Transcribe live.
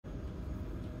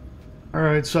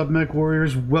Alright, sup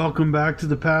MechWarriors, welcome back to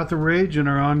the Path of Rage and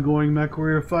our ongoing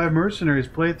Mechwarrior 5 Mercenaries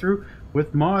playthrough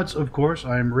with mods, of course.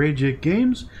 I am Rage8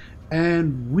 Games,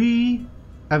 and we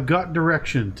have got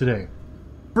direction today.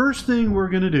 First thing we're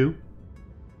going to do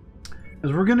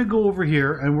is we're going to go over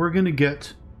here and we're going to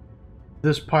get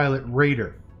this pilot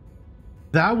Raider.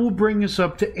 That will bring us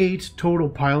up to 8 total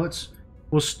pilots.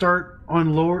 We'll start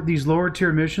on these lower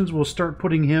tier missions. We'll start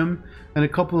putting him and a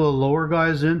couple of lower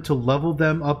guys in to level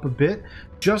them up a bit,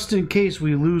 just in case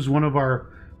we lose one of our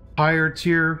higher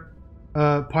tier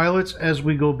pilots as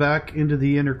we go back into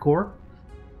the inner core.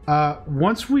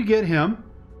 Once we get him,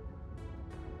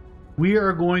 we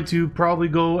are going to probably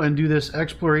go and do this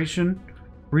exploration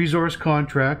resource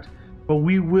contract, but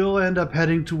we will end up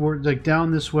heading towards, like,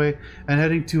 down this way and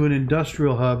heading to an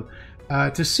industrial hub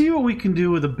to see what we can do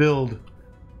with a build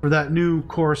for that new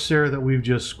Corsair that we've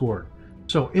just scored.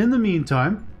 So in the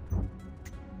meantime,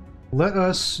 let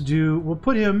us we'll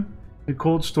put him in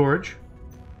cold storage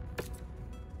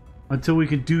until we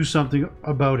can do something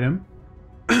about him.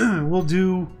 We'll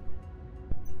do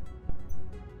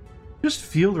just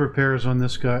field repairs on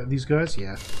these guys,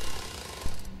 yeah.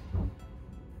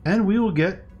 And we will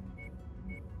get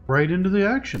right into the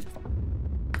action.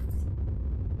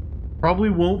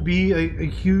 Probably won't be a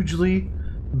hugely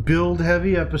build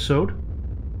heavy episode.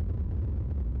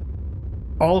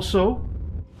 Also,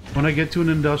 when I get to an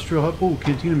industrial hub, oh,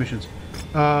 cantina missions.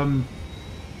 We can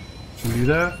do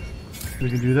that. We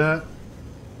can do that.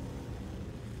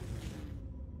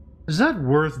 Is that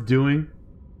worth doing?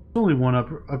 It's only one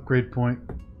upgrade point.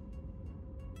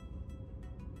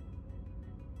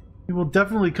 We will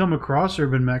definitely come across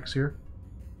urban mechs here.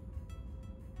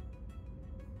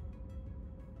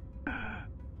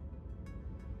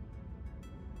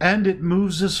 And it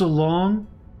moves us along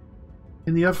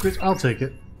in the upgrades. I'll take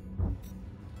it.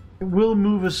 It will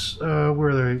move us, where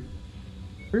are they?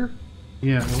 Here?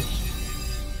 Yeah,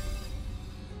 oops.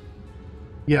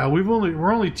 Yeah,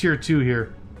 we're only tier 2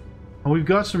 here. And we've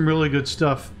got some really good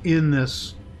stuff in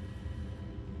this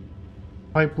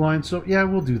pipeline, so yeah,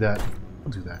 we'll do that.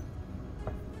 We'll do that.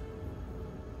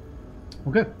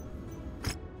 Okay.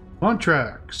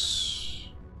 Contracts.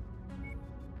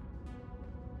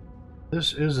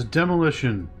 This is a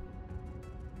demolition.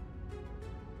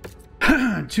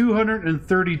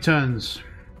 230 tons.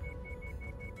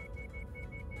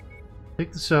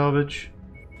 Take the salvage.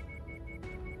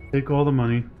 Take all the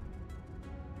money.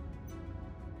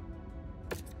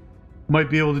 Might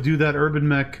be able to do that urban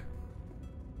mech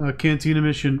cantina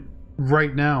mission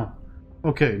right now.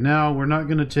 Okay, now we're not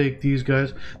going to take these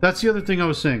guys. That's the other thing I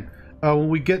was saying. When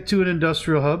we get to an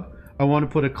industrial hub, I want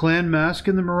to put a clan mask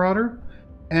in the Marauder.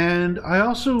 And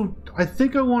I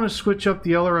think I want to switch up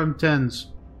the LRM-10s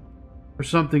for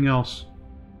something else.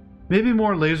 Maybe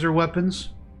more laser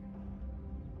weapons.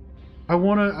 I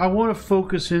want to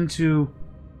focus into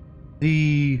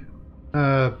the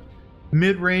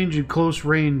mid-range and close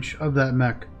range of that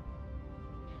mech.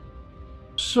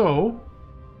 So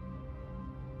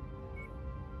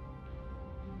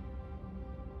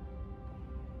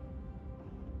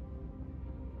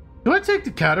do I take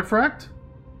the cataphract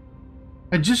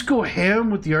and just go ham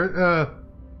with the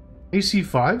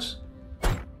AC-5s?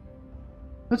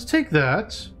 Let's take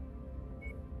that.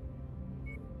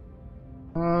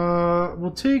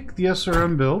 We'll take the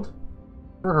SRM build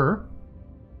for her.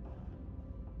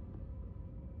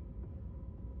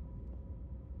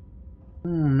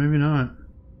 Maybe not.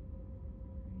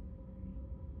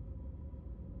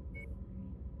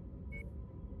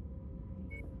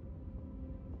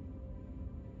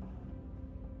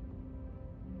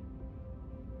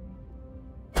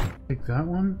 Take that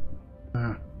one.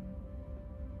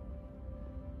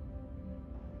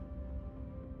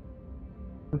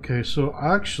 Okay, so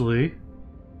actually,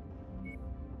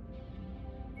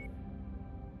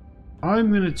 I'm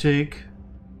going to take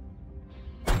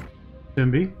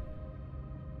Simbi.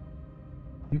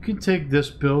 You can take this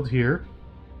build here.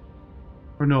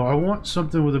 Or no, I want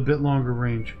something with a bit longer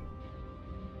range.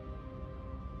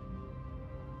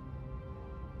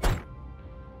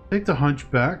 Take the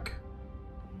Hunchback.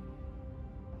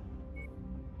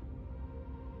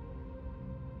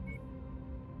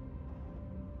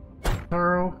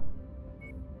 Taro.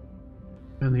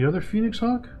 And the other Phoenix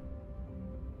Hawk?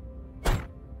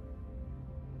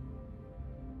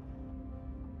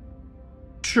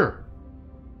 Sure.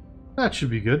 That should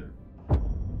be good.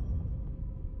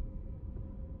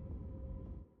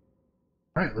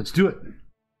 Alright, let's do it.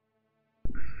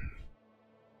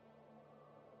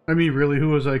 I mean, really, who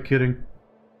was I kidding?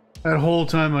 That whole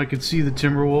time I could see the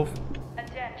Timberwolf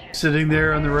sitting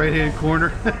there on the right-hand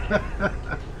corner.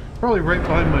 Probably right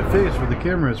behind my face where the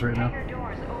camera is right now.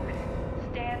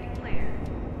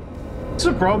 It's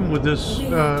a problem with this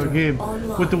game.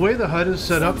 With the way the HUD is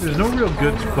set up, there's no real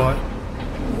good spot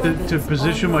to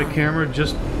position my camera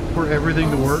just for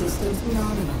everything to work.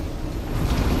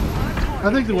 I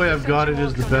think the way I've got it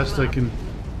is the best I can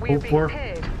hope for.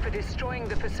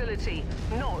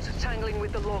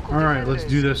 Alright, let's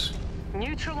do this.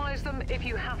 Neutralize them if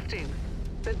you have to.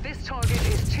 But this target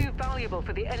is too valuable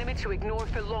for the enemy to ignore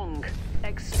for long.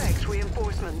 Expect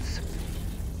reinforcements.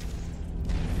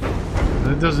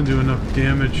 That doesn't do enough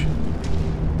damage.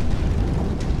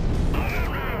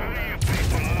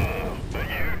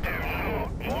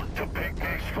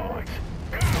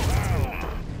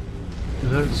 Is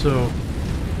that so?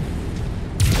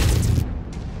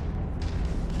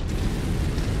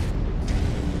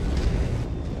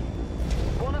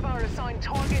 One of our assigned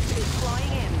targets is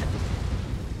flying in.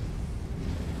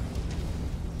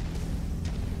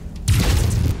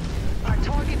 Our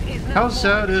target is now. How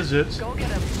sad is it Go get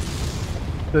him.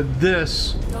 that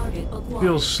this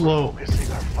feels slow?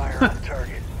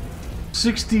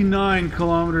 69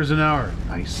 kilometers an hour.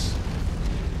 Nice.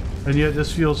 And yet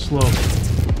this feels slow.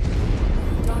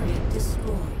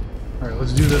 Alright,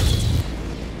 let's do this.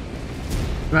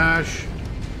 Smash.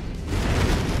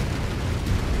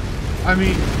 I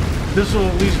mean, this will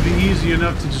at least be easy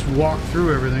enough to just walk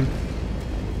through everything.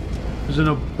 There's an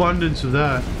abundance of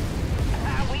that.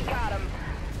 We got him.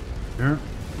 Here.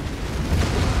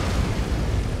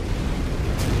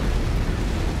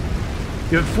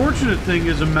 The unfortunate thing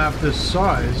is a map this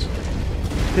size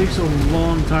takes a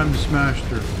long time to smash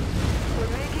through. We're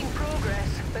making progress,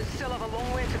 but still have a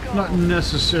long way to go. Not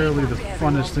necessarily the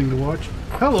funnest thing to watch.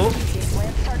 Hello!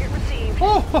 Lance target received.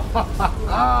 Oh, ha, ha, ha,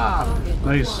 ha.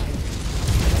 Nice.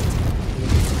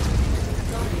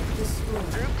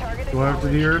 Group target Go after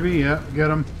the Irby. Yeah, get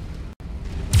him.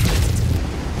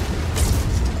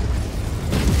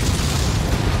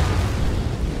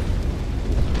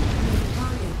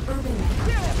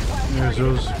 There's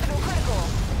those.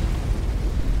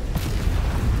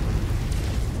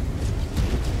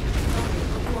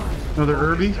 Another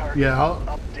Irby? Yeah.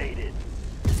 Updated.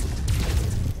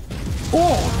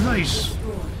 Oh, nice.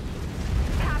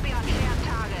 Copy on hand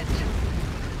target.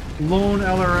 Lone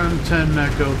LRM-10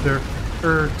 mech out there.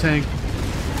 Tank.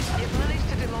 You've managed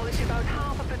to demolish about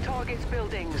half of the target's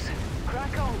buildings.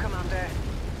 Crack on, Commander.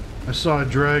 I saw a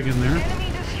dragon there.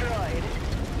 Enemy destroyed.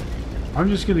 I'm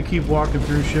just gonna keep walking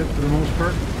through shit for the most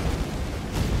part.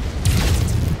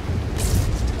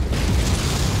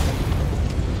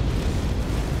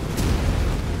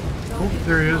 Oh,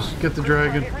 there he is. Get the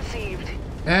dragon. Target received.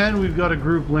 And we've got a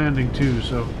group landing too,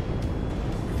 so.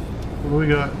 What do we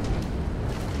got?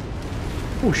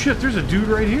 Oh shit, there's a dude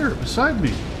right here beside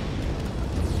me.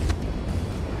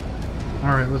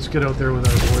 Alright, let's get out there with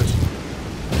our boys.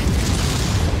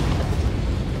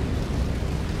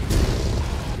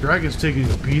 Dragon's taking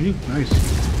a beating. Nice.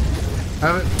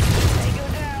 Have it. They go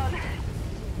down.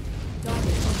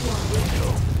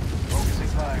 Focusing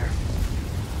fire.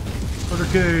 Thunder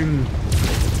King.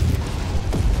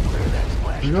 Clear that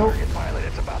splash There you go. target pilot.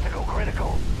 It's about to go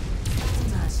critical.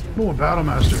 Oh, a Battle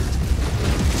Master.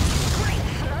 Great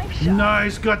snipe shot.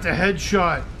 Nice, got the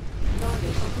headshot.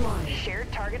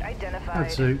 Shared target identified.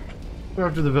 That's it. Go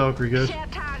after the Valkyrie, guys.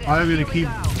 Shared target. I'm gonna Here we keep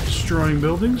go. destroying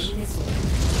buildings.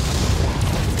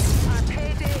 Our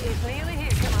payday is nearly here,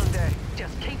 Commander.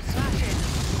 Just keep smashing.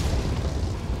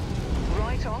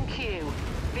 Right on cue.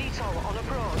 VTOL on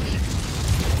approach.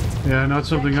 Yeah, not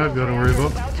something I've got to worry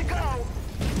about. About to go.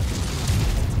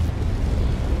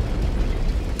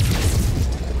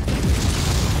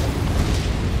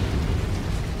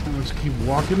 Let's keep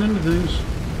walking into things.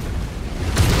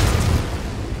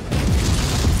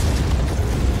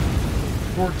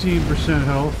 %14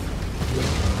 health.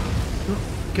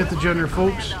 Get the gender,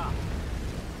 folks. Commander.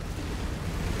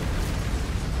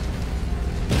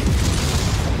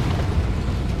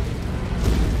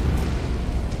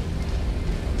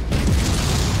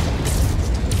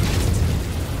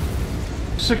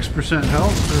 6%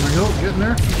 health. There we go, getting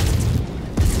there.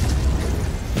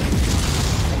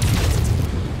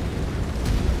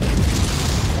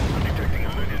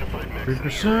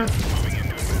 %.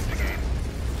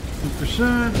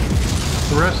 2%.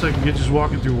 The rest I can get just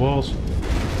walking through walls.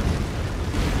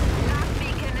 That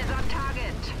beacon is on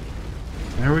target.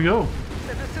 There we go.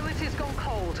 The facility's gone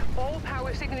cold. All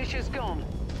power signatures gone.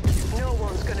 No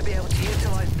one's going to be able to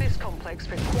utilize this complex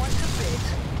for quite a bit.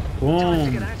 Time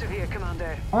to get Boom. out of here,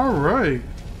 Commander. Alright.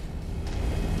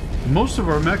 Most of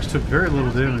our mechs took very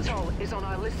little damage. VTOL is on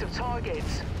our list of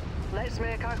targets. Let's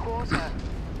make our quarter.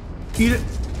 Eat it.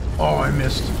 Oh, I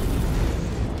missed.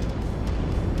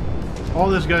 All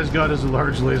this guy's got is a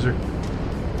large laser.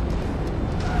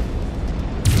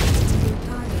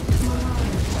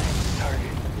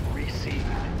 Target received.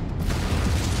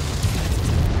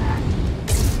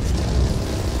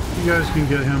 You guys can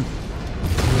get him.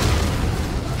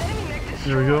 Enemy mech destroyed.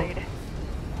 There we go.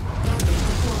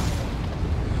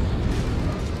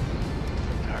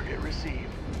 Target received.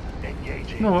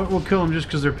 Engaging. You know what? We'll kill him just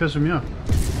because they're pissing me off.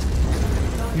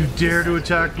 You dare to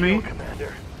attack me?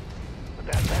 Commander. But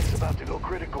that mech's about to go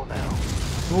critical now.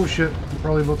 Oh shit, I'm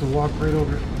probably about to walk right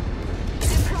over it.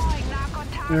 Deploying knock on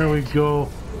target. There we go.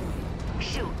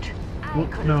 Shoot. Well,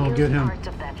 no, used get him. parts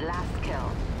of that last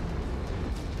kill.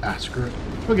 Ah, screw it.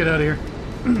 We'll get out of here.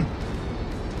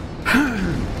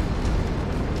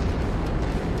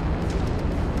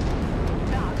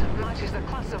 That matches the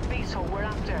class of beetle we're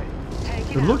after. Take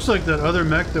it It looks like that other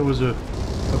mech that was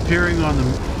appearing on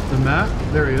the map.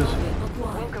 There he is.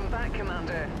 Welcome back,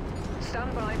 Commander.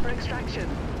 Stand by for extraction.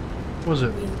 What was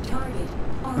it?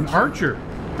 An archer.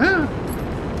 Yeah.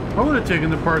 I would have taken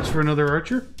the parts for another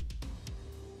archer.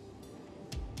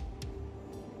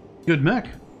 Good mech.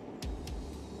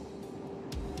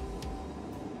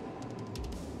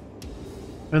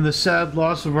 And the sad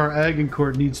loss of our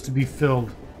Agincourt needs to be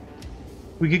filled.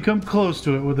 We could come close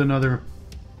to it with another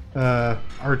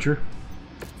archer.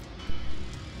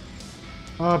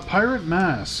 Pirate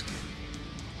mask.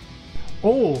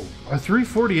 Oh, a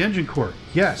 340 engine core.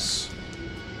 Yes.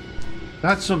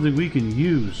 That's something we can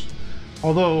use.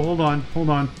 Although, hold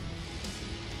on.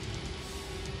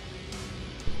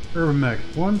 Urban Mech.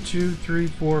 1, 2, 3,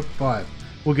 4, 5.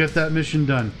 We'll get that mission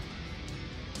done.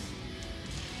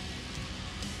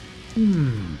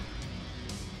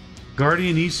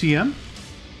 Guardian ECM?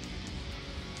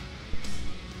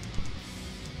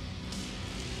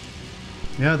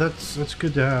 Yeah, that's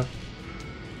good to have.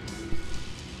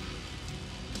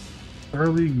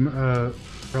 Early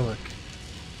relic.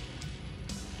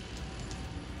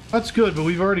 That's good, but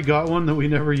we've already got one that we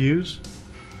never use.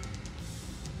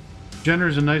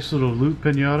 Jenner's a nice little loot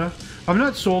pinata. I'm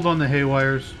not sold on the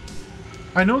haywires.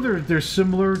 I know they're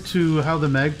similar to how the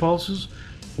mag pulses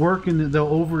work, and they'll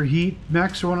overheat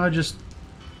mechs or whatnot.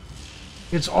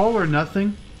 It's all or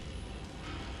nothing.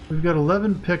 We've got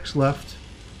 11 picks left.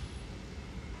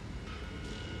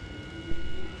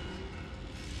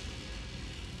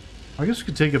 I guess we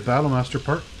could take a Battlemaster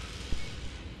part.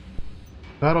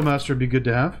 Battlemaster would be good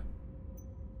to have.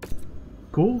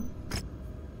 Cool.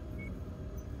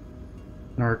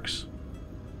 Narcs.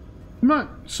 I'm not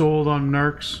sold on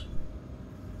Narcs.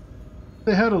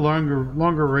 They had a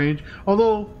longer range.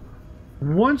 Although,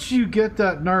 once you get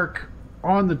that Narc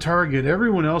on the target,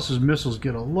 everyone else's missiles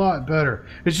get a lot better.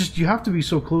 It's just you have to be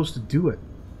so close to do it.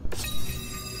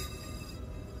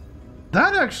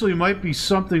 That actually might be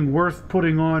something worth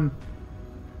putting on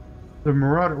the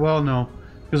Marauder. Well, no,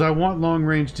 because I want long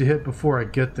range to hit before I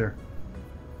get there.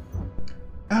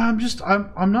 I'm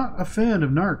not a fan of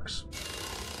Narcs.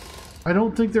 I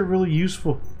don't think they're really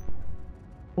useful.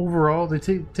 Overall, they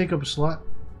take up a slot.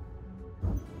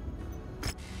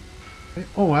 Okay.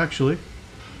 Oh, actually.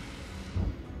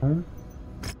 Home.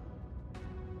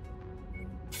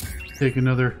 Take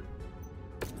another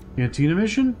Cantina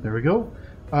mission. There we go.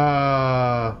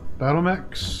 Battle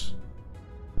mechs.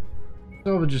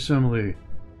 Salvage assembly.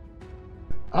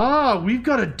 Ah, we've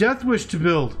got a Death Wish to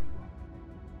build.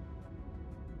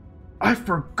 I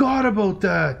forgot about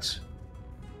that.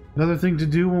 Another thing to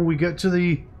do when we get to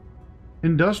the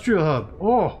industrial hub.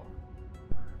 Oh,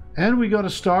 and we got a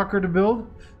stalker to build.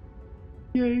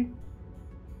 Yay.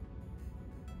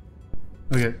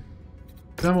 Okay.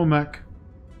 Demo mech.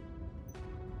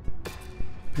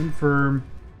 Confirm.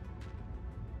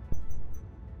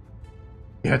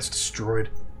 Yeah, it's destroyed.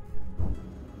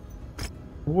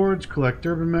 Awards, collect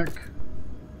urban mech.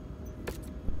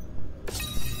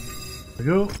 There we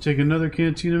go. Take another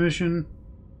Cantina mission.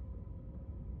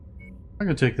 I'm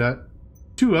gonna take that.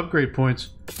 2 upgrade points.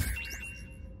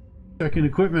 Checking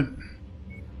equipment.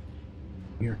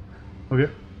 Here.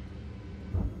 Okay.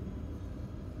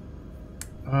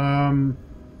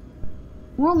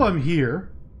 While I'm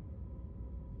here,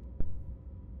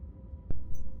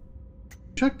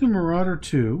 check the Marauder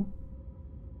 2.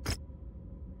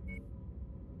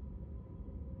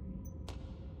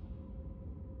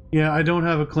 Yeah, I don't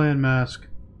have a clan mask.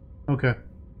 Okay.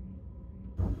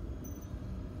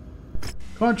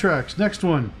 Contracts, next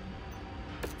one.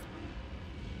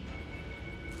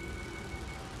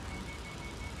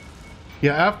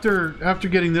 Yeah, after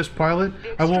getting this pilot,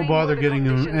 I won't bother getting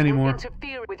them anymore.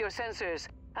 Interfere with your sensors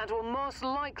and will most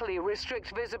likely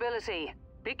restrict visibility.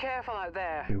 Be careful out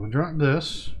there. Okay, we'll drop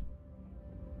this.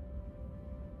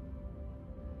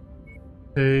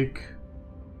 take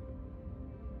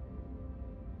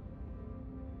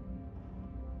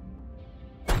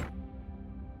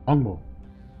longbow.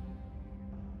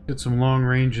 Get some long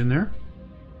range in there.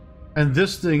 And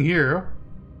this thing here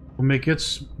will make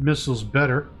its missiles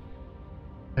better.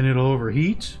 And it'll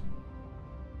overheat.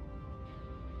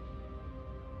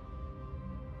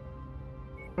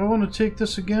 Do I want to take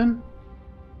this again?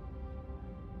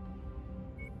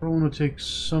 Or I want to take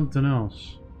something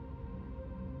else.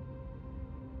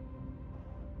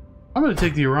 I'm going to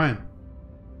take the Orion.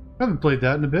 I haven't played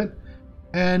that in a bit.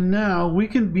 And now we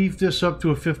can beef this up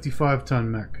to a 55-ton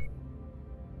mech.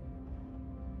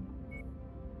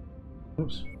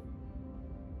 Oops.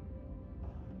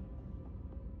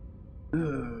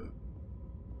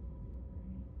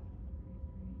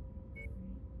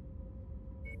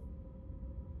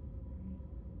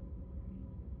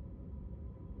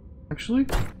 Actually,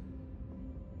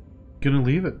 gonna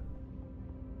leave it.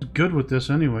 Good with this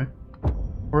anyway.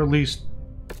 Or at least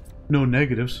no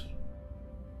negatives.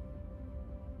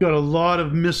 Got a lot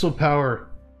of missile power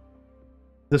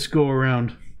this go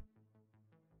around.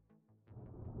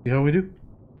 See how we do?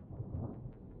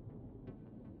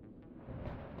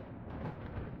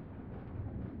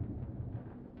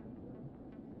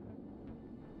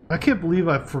 I can't believe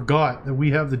I forgot that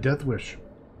we have the Death Wish.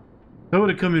 That would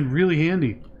have come in really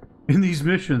handy in these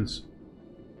missions.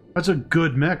 That's a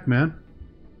good mech, man.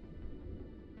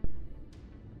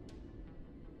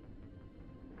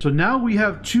 So now we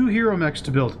have 2 hero mechs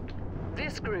to build.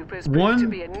 This group is One to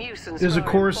be a nuisance is a for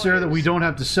our Corsair that we employers. don't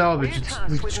have to salvage.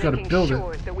 We just got to build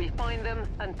it. That we find them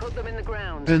and put them in the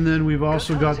ground. And then we've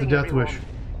also got the hunting, Death everyone. Wish.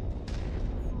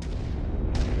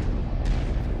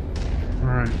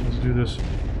 Alright, let's do this.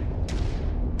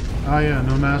 Ah yeah,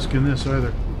 no mask in this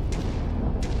either.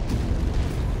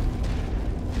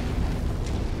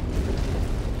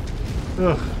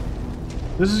 Ugh.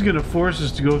 This is gonna force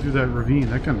us to go through that ravine.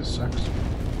 That kind of sucks.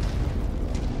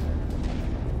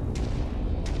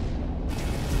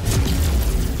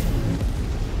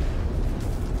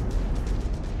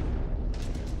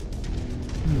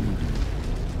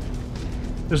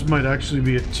 This might actually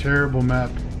be a terrible map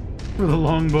for the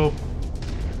longbow.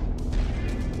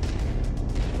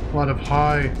 A lot of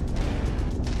high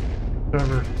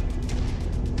cover.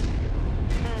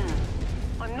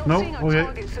 I'm not seeing our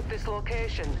targets at this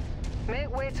location.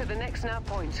 Make way to the next nav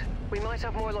point. We might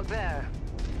have more luck there.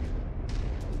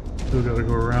 Still gotta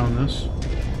go around this.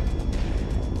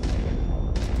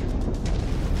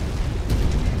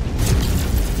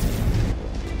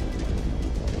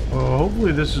 Oh,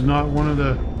 hopefully this is not one of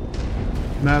the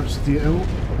maps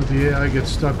that the AI gets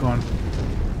stuck on.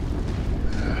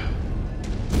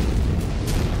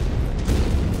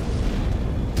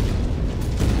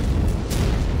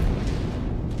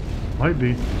 Might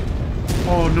be.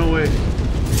 Oh, no way.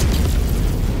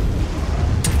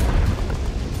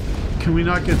 Can we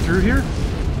not get through here?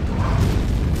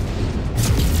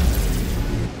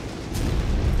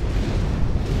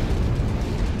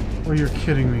 Oh, you're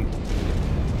kidding me.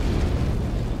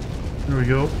 There we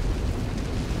go.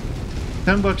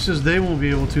 $10 says they won't be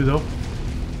able to, though.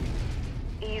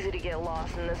 Easy to get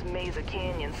lost in this maze of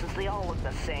canyons since they all look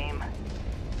the same.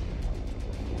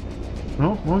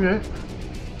 Oh, okay.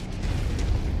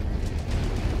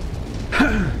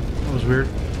 That was weird.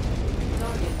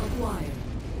 Target acquired.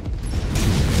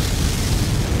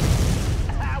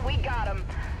 Ah, we got him.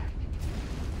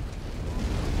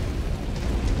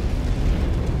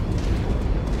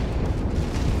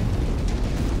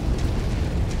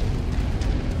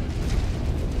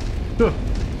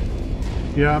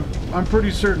 Yeah, I'm pretty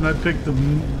certain I picked the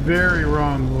very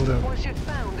wrong loadout. Once you've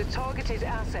found a targeted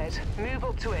asset, move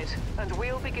up to it, and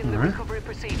we'll begin the recovery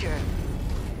procedure.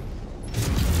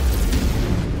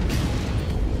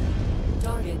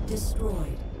 Target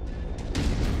destroyed.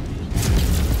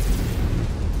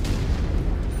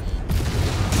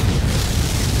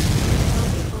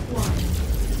 Target acquired.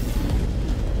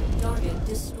 Target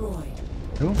destroyed.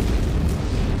 Cool.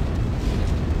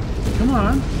 Come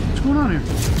on, what's going on here?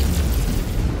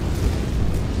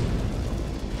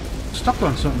 Stuck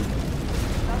on something.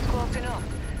 That's close enough.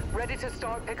 Ready to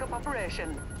start pickup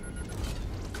operation.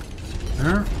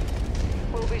 There.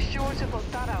 We'll be sure to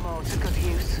put that ammo to good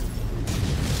use.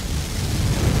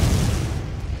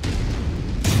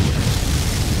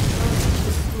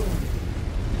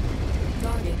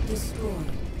 Target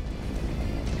destroyed.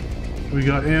 We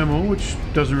got ammo, which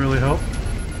doesn't really help.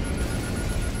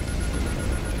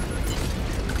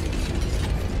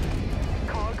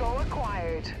 Cargo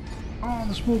acquired. Oh,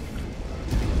 the smoke.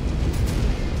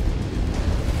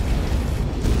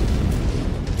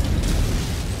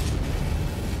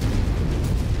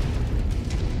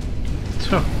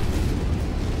 So,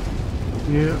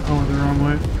 yeah, I went the wrong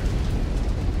way.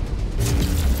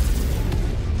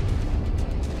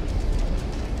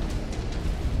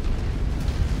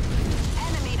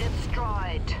 Enemy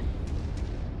destroyed.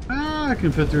 Ah, I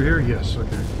can fit through here. Yes,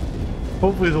 okay.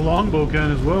 Hopefully the longbow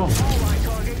can as well. All my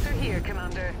targets are here,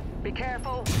 Commander. Be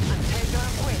careful and take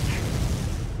them quick.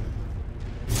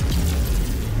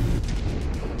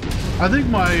 I think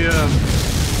my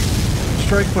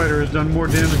strike fighter has done more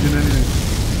damage than anything.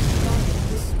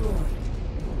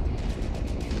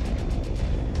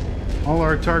 All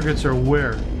our targets are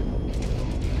where?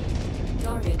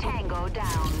 Target Tango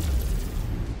down.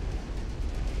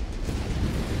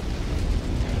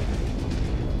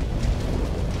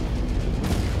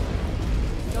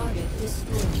 target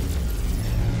destroyed.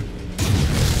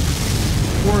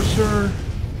 Forcer.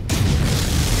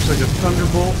 Looks like a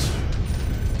thunderbolt.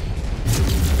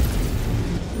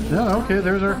 Yeah, okay,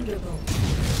 there's our... Thunderbolt.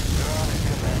 You're on it,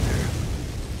 Commander.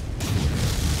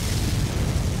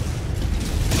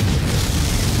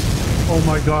 Oh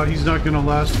my god, he's not going to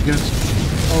last against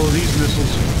all of these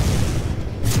missiles.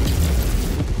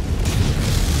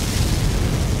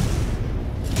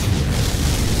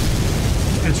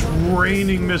 It's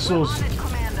raining missiles. On it,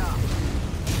 Commander.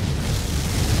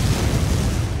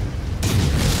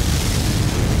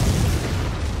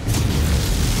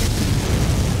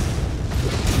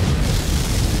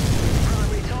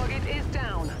 Primary target is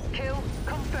down. Kill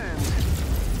confirmed.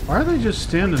 Why are they just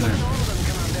standing Got there? all of them,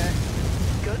 Commander.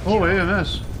 Good Oh, job.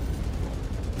 AMS.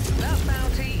 That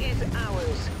bounty is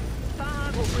ours.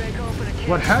 Fard will break open a cage.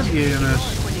 What have you, AMS?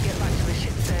 Like when you get back to the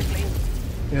ship circling.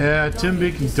 Yeah, Tim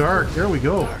Beacon Dark. There we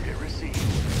go. Target received.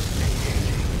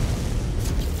 Engaging.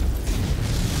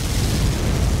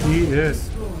 He is.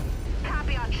 Destroyed.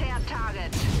 Copy on shared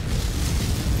target.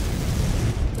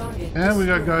 Target And we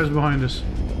got destroyed. guys behind us.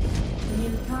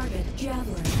 New target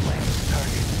javelin. Lance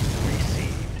target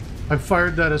received. I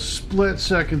fired that a split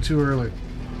second too early.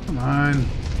 Come on.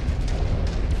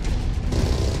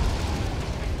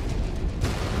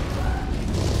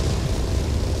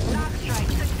 Knock strike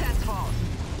successful.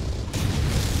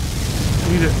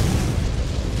 Eat it.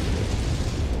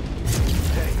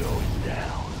 Tango is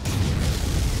down.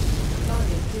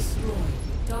 Target destroyed.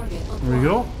 Target acquired. There we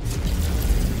go.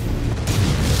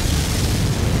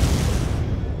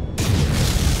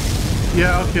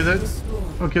 Yeah, okay, Destroyed.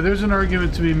 okay, there's an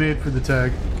argument to be made for the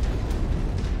tag.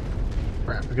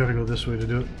 Crap, I gotta go this way to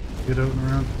do it. Get out and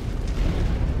around.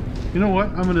 You know what?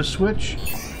 I'm gonna switch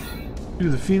to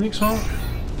the Phoenix Hawk.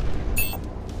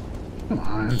 Come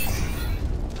on.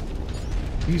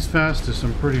 He's fastest,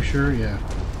 I'm pretty sure, yeah.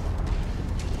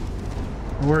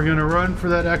 And we're gonna run for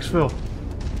that exfil.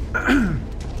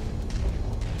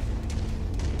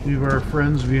 Leave our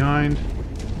friends behind.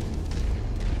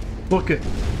 Book it.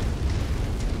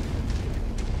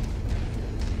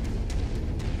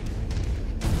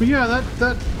 But yeah,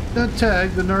 that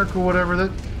tag, the narc or whatever,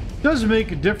 that does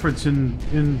make a difference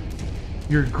in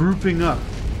your grouping up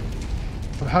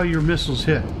of how your missiles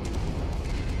hit.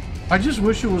 I just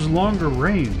wish it was longer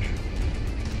range.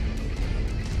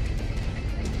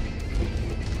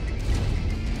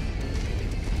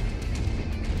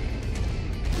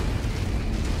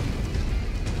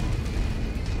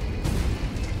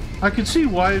 I could see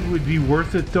why it would be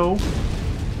worth it though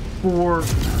for...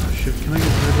 Oh, shit, can I get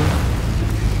rid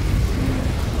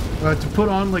of it? To put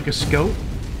on like a scout.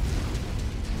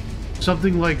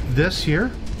 Something like this here.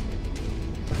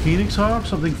 A Phoenix Hawk,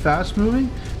 something fast moving.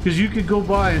 Because you could go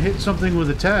by and hit something with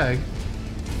a tag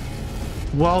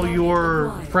while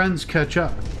your friends catch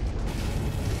up.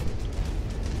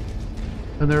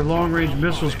 And their long range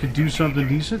missiles could do something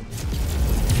decent.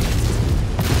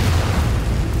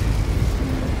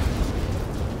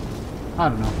 I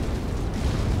don't know.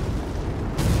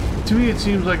 To me, it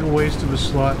seems like a waste of a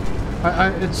slot.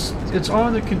 It's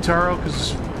on the Kintaro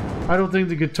because I don't think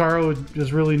the Kintaro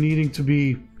is really needing to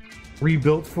be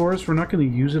rebuilt for us. We're not going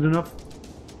to use it enough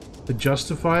to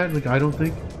justify it. Like, I don't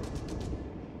think.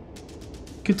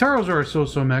 Kintaros are a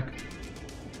so-so mech.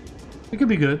 It could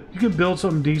be good. You can build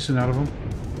something decent out of them.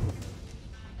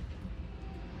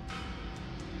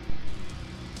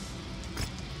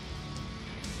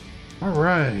 All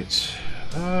right.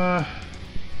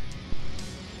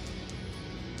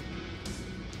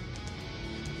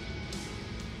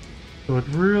 So it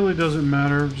really doesn't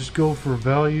matter. Just go for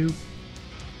value.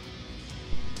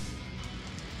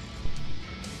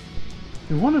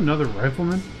 We want another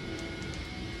rifleman.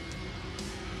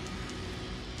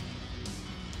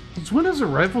 Since when is a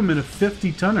rifleman a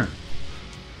 50-tonner?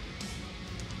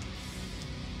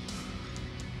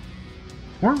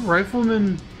 Weren't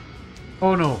riflemen...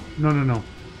 Oh no.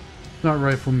 Not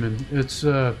rifleman. It's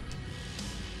the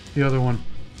other one.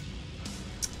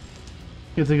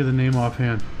 Can't think of the name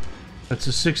offhand. That's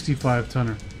a 65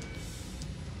 tonner.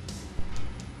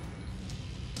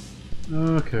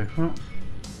 Okay, well,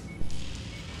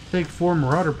 take 4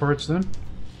 Marauder parts then,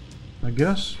 I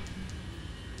guess.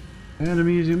 And a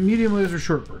medium laser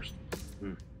short burst.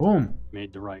 Boom.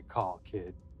 Made the right call,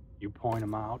 kid. You point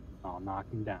him out, I'll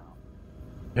knock him down.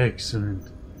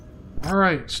 Excellent. All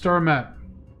right, star map.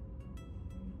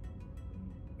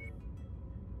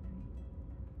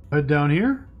 Head down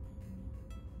here.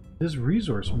 This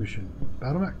resource mission.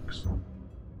 Battle Mechs.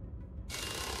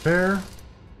 Prepare.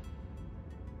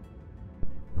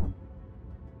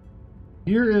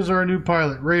 Here is our new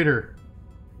pilot, Raider.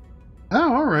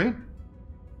 Oh, alright.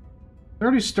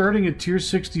 Already starting at tier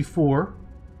 64.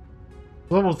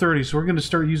 Level 30, so we're going to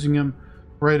start using him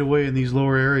right away in these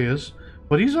lower areas.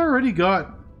 But he's already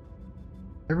got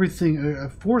everything,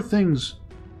 4 things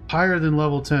higher than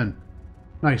level 10.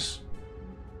 Nice.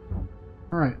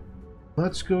 Alright,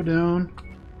 let's go down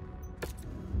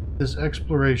this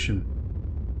exploration.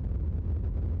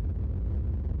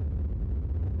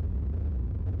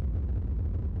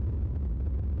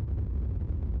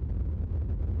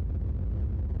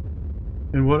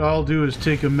 And what I'll do is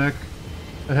take a mech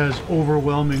that has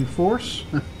overwhelming force.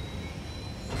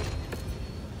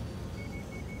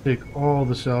 Take all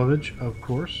the salvage, of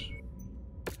course.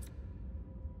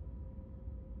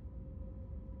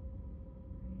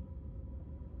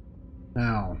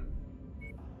 Now.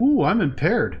 Ooh, I'm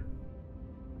impaired.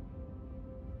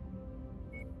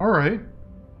 Alright.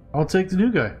 I'll take the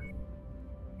new guy.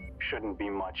 Shouldn't be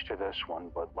much to this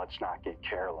one, but let's not get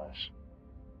careless.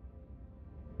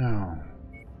 Now.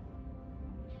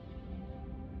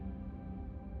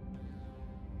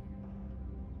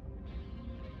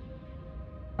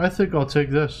 I think I'll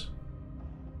take this.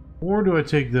 Or do I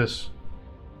take this?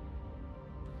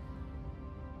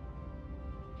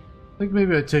 I think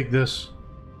maybe I take this.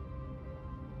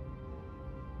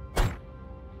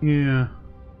 Yeah.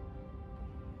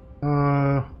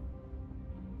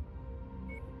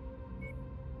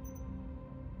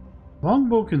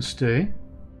 Longbow can stay.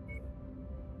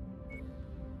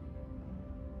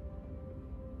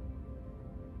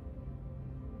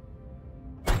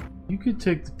 You could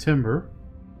take the timber.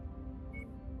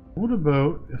 What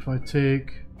about if I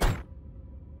take...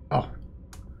 Oh.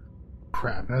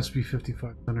 Crap, it has to be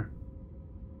 5500.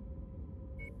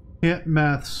 Can't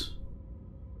maths.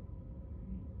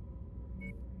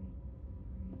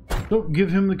 So,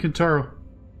 give him the Kintaro.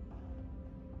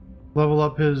 Level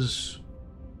up his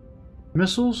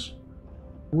missiles.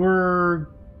 We're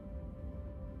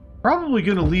probably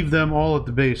going to leave them all at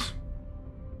the base.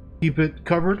 Keep it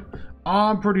covered.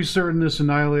 I'm pretty certain this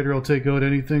Annihilator will take out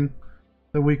anything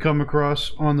that we come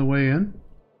across on the way in.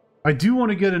 I do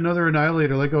want to get another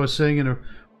Annihilator, like I was saying in a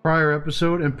prior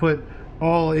episode, and put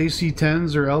all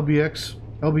AC-10s or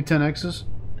LB-10Xs.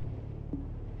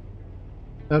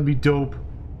 That'd be dope.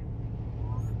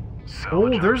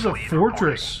 Oh, there's a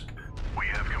fortress. We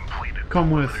have completed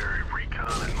Come with.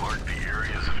 recon and marked the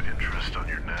areas of interest on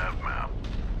your nav map.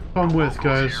 Come with,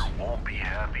 guys. Here won't be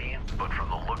happy, but from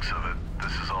the looks of it,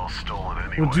 this is all stolen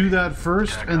anyway. We'll do that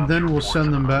first, and then we'll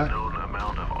send them back. Unknown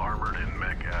amount of armored and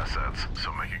mech assets,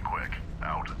 so make it quick.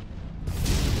 Out.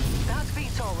 That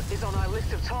VTOL is on our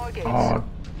list of targets. Oh.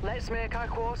 Let's make our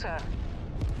quarter.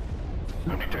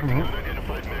 I'm detecting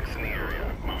unidentified mechs in the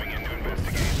area. Moving in to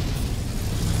investigate.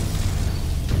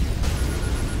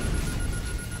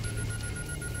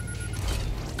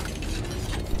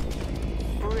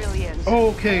 Brilliant.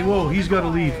 Okay, whoa, he's got to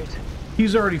leave.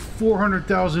 He's already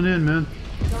 400,000 in, man.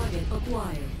 Target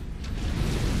acquired.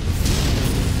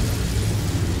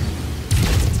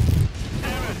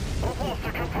 Damn it! Almost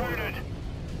converted!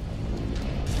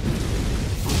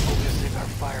 We're focusing our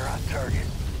fire on target.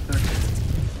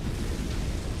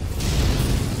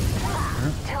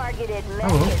 Targeted mech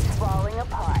Hello. is falling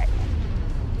apart.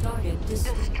 Target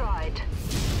Destroyed.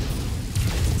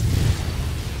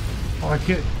 Oh, I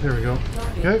can't. There we go.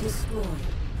 Target Okay, destroyed.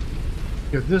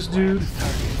 get this dude.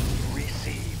 Target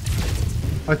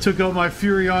received. I took out my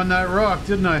fury on that rock,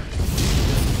 didn't I?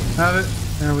 Have it.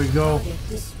 There we go. Target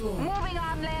destroyed. Moving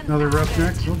on land. Another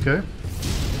roughneck. Okay.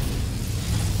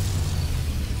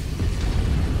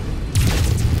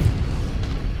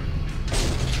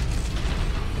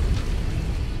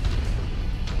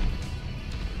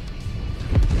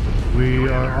 We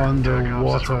are on the Telecom is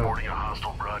water. reporting a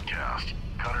hostile broadcast.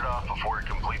 Cut it off before it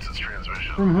completes its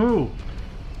transmission. From who?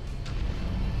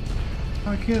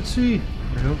 I can't see.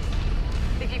 There we go.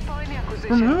 If you find the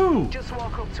acquisition, From who? just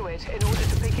walk up to it in order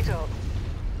to pick it up.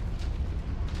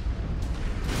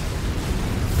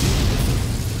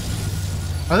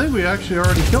 I think we actually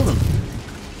already killed him.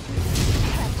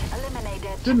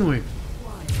 Eliminated. Didn't we?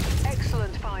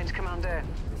 Excellent find, Commander.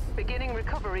 Beginning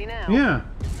recovery now. Yeah.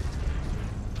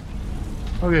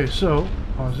 Okay, so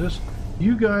pause this.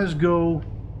 You guys go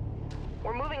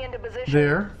We're moving into position.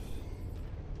 there.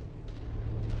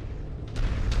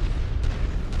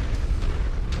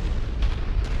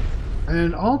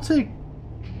 And I'll take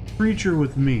Preacher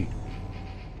with me.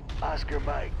 Oscar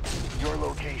Mike, your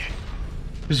location.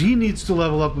 Because he needs to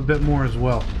level up a bit more as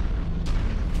well.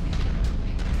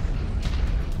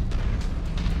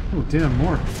 Oh, damn,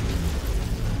 more.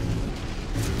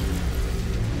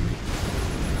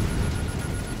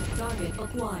 Target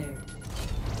acquired.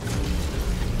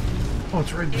 Oh,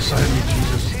 it's right beside me,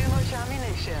 Jesus. Too much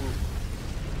ammunition.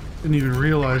 Didn't even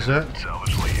realize that.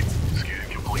 Salvage lead. Scan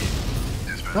complete.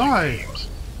 Dispatching Die. teams.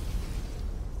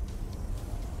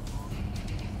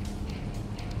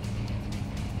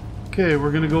 Okay,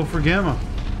 we're gonna go for Gamma.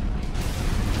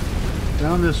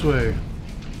 Down this way.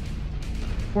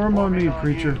 Form on me,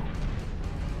 Preacher.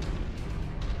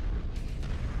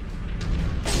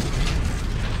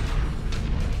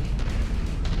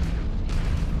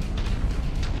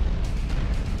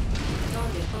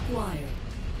 Target acquired.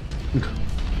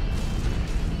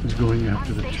 He's going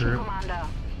after the Station turret. Commando.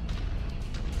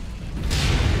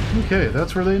 Okay,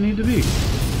 that's where they need to be.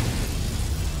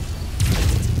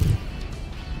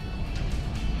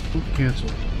 Oop, cancel.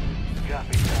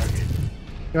 Copy target.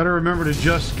 Gotta remember to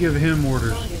just give him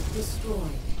orders. Target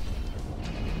destroyed.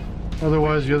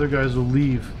 Otherwise, the other guys will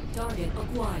leave. Target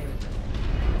acquired.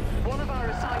 One of our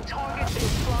assigned targets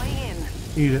is flying in.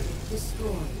 Eat it.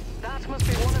 Destroyed. That must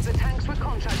be one of the tanks we're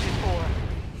contracted for.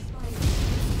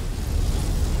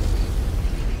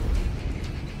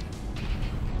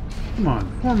 Come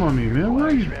on, form on me, man. Where are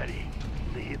Flags you? ready.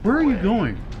 Lead the Where are you way.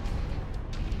 going?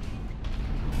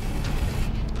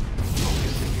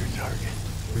 Focusing your target.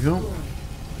 Here we go. Destroyed.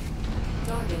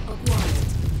 Target acquired.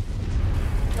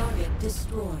 Target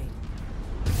destroyed.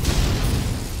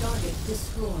 Target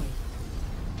destroyed.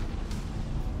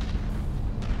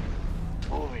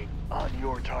 Moving on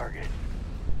your target.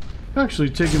 Actually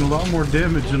taking a lot more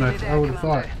damage than Nearly there, I would have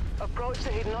thought. Commander. Approach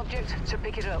the hidden object to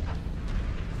pick it up.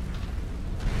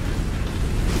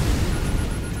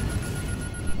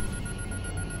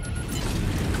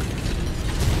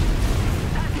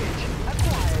 Package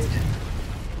acquired.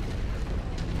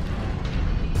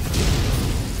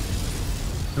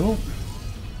 Nope.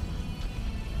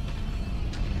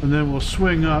 And then we'll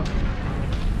swing up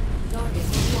Target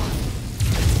acquired.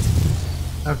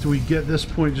 after we get this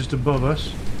point just above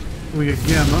us. We get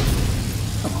Gamma.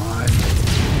 Come on.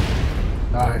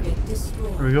 Die. Target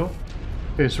destroyed. There we go.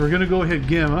 Okay, so we're gonna go hit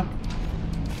Gamma.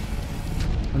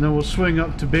 And then we'll swing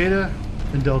up to Beta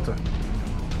and Delta.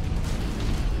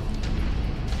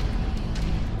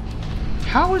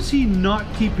 How is he not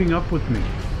keeping up with me?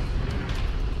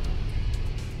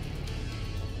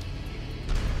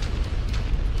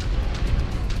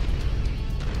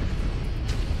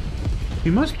 He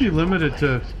must be limited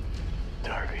to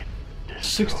Target.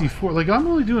 64. Like, I'm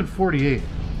only doing 48.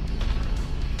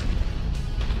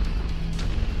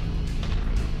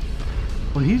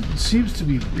 Well, he seems to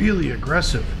be really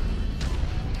aggressive.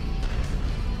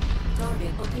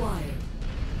 Target acquired.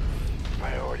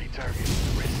 Priority target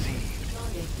received.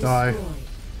 Target Die. destroyed.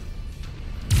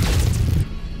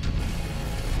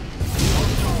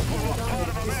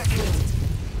 Target destroyed.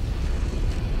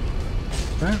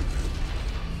 Okay.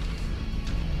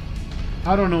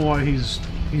 I don't know why he's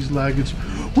lagging.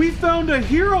 We found a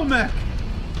hero mech!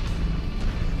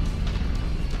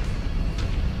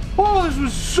 Oh, this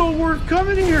was so worth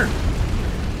coming here!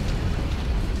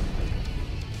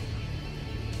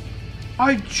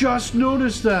 I just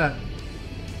noticed that.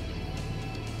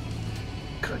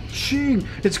 Ka-ching!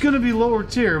 It's gonna be lower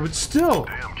tier, but still.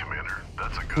 Damn, Commander.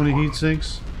 That's a good When he one. heat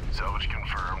sinks. Salvage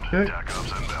confirmed. Okay. Attack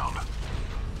ops inbound.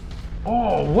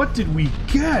 Oh, what did we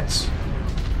get?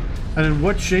 And in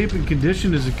what shape and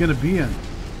condition is it going to be in?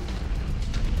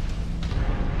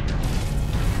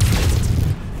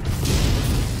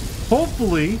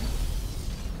 Hopefully,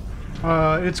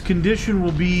 its condition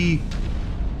will be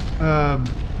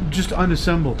just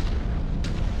unassembled.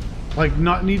 Like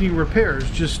not needing repairs,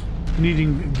 just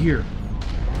needing gear.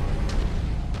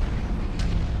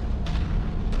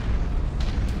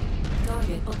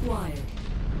 Target acquired.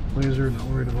 Laser, not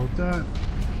worried about that.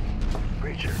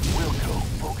 Breacher, Wilco,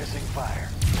 focusing fire.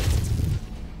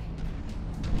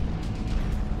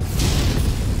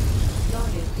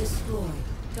 Target destroyed.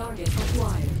 Target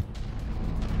acquired.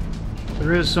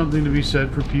 There is something to be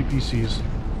said for PPCs.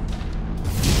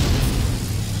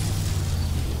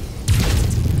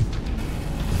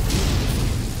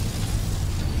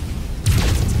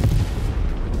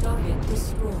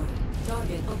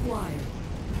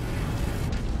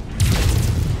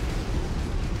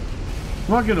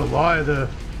 I'm not gonna lie, the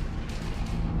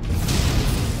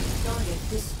Target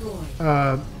destroyed.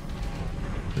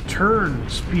 the turn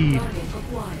speed Target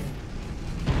acquired.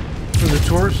 for the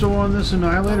torso on this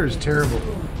Annihilator is terrible.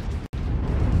 Destroyed.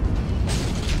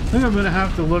 I think I'm gonna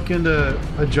have to look into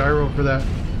a gyro for that.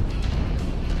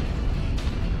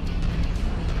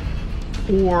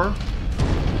 Or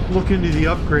look into the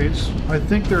upgrades. I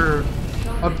think there are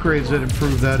upgrades that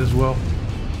improve that as well.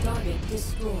 Target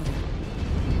destroyed.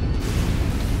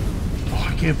 Oh,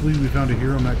 I can't believe we found a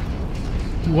hero mech.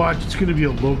 Watch, it's gonna be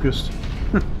a locust.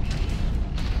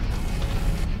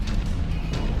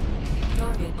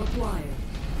 Target acquired.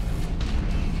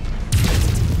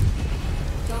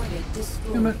 Target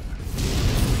destroyed. Damn it.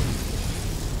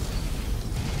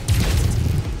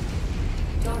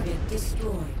 Target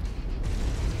destroyed.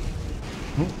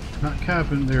 Oh, not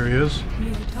capping. There he is.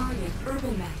 New target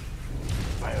urban map.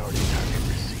 Priority target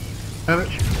received. Have it.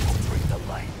 Will bring the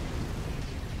light.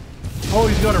 Oh,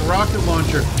 he's got a rocket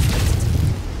launcher.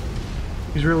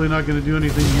 He's really not going to do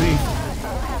anything to me.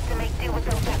 We'll have to make do with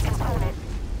that component.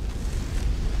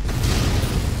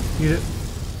 Eat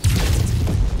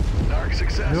it. Dark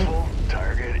successful.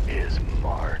 Target is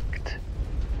marked.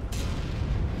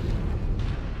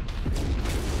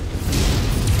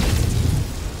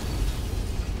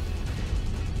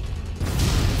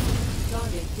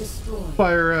 Target destroyed.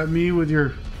 Fire at me with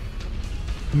your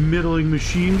middling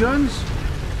machine guns.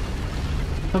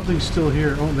 Something's still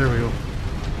here. Oh, there we go.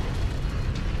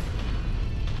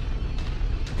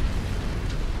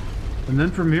 And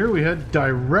then from here we head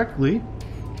directly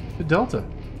to Delta.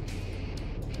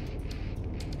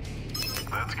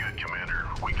 That's good, Commander.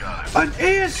 We got it. An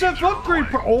ASF upgrade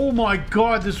pro- Oh my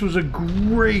god, this was a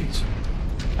great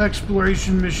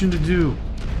exploration mission to do.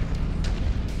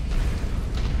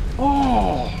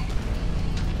 Oh!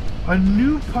 A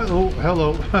new pi- Oh,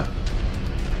 hello.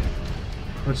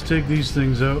 Let's take these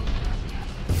things out.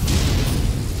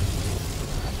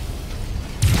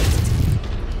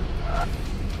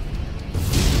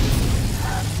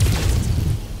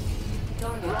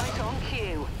 Right on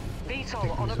cue.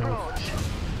 VTOL on approach.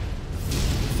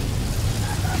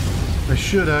 I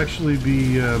should actually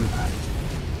be, yeah.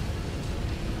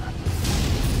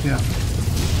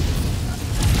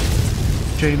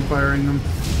 Chain firing them.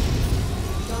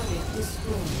 Target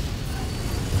destroyed.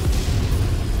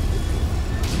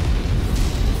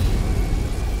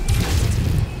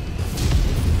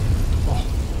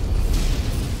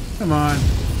 Come on.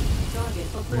 Target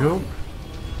There we go. acquired.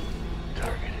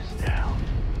 Target is down.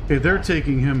 Okay, they're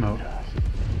taking him out.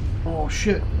 Oh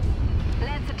shit.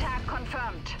 Let's attack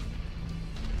confirmed.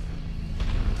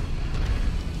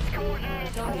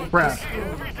 Target Crap.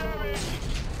 destroyed.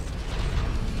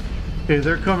 Okay,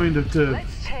 they're coming to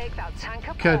Let's take that tank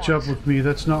apart. catch up with me.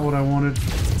 That's not what I wanted.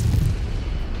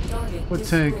 Target What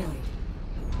tank? destroyed.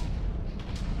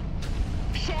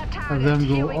 Share target. Have them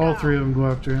Here go, we all go. three of them go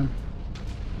after him.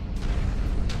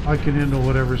 I can handle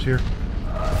whatever's here.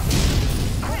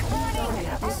 Quit running.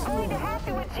 I'm going to have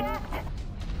to eject.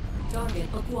 Target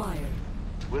acquired.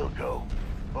 Wilco.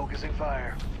 Focusing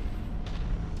fire.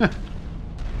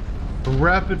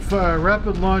 Rapid fire,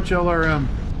 rapid launch LRM.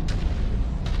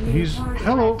 New He's target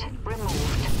hello.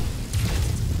 Removed.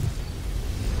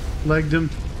 Legged him.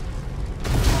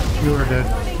 You are dead.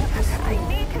 I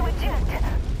need to eject.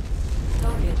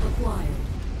 Target acquired.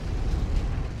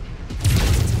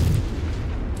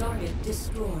 Target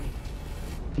destroyed.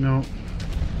 No.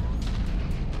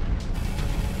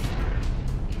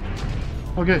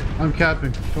 Okay, I'm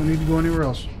capping. Don't need to go anywhere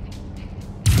else.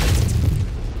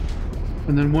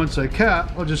 And then once I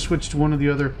cap, I'll just switch to one of the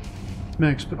other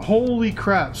mechs. But holy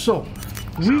crap. So,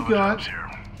 we got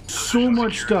so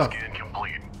much stuff.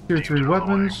 Tier 3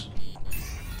 weapons.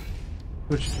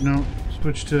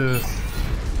 Switch to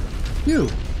you.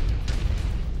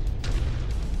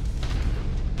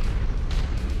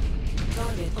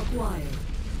 Target acquired.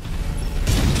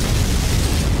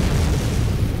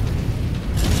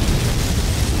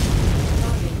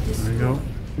 Target There destroyed. we go.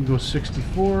 We go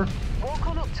 64. Walk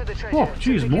on up to the treasure. Oh,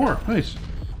 geez, to pick it more. up. Nice.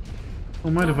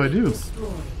 Don't mind if I Target do.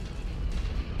 destroyed.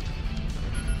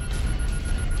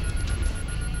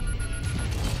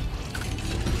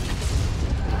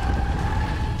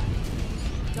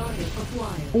 Target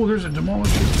acquired. Oh, there's a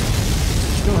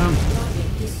demolisher. Kill him.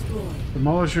 Target destroyed.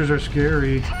 Demolishers are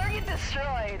scary. Target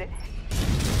destroyed.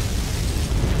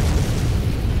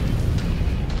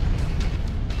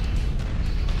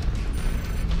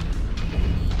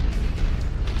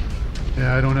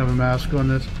 Yeah, I don't have a mask on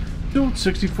this. Don't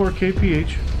 64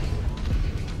 kph.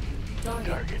 Target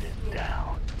Target is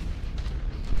down.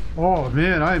 Oh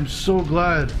man, I am so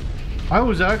glad I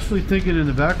was actually thinking in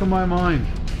the back of my mind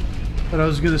that I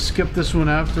was going to skip this one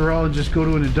after all and just go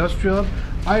to an industrial hub.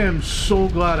 I am so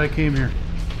glad I came here.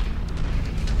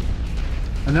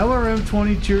 An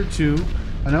LRM-20 Tier 2,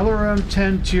 an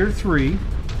LRM-10 Tier 3,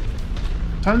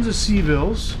 tons of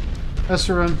C-bills,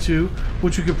 SRM-2,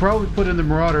 which we could probably put in the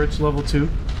Marauder, it's level 2,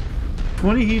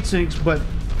 20 heat sinks, but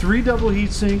 3 double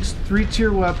heat sinks, 3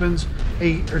 tier weapons,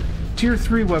 Tier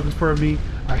 3 weapons, pardon me,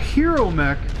 a hero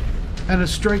mech, and a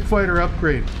strike fighter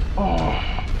upgrade. Oh.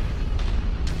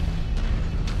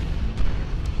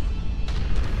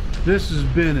 This has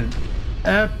been an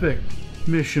epic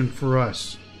mission for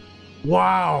us.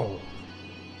 Wow.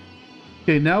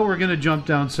 Okay, now we're going to jump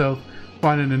down south,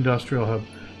 find an industrial hub.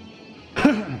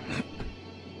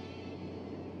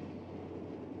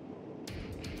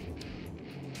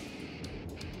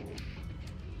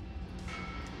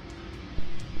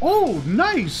 Oh,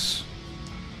 nice!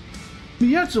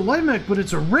 Yeah, it's a light mech, but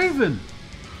it's a Raven.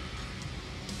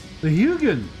 The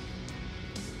Hugin.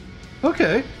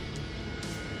 Okay.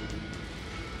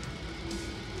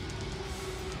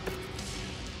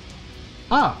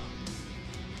 Ah.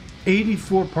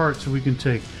 84 parts that we can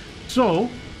take. So,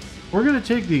 we're going to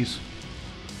take these.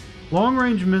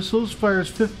 Long-range missiles fires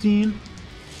 15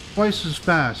 twice as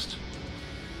fast.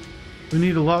 We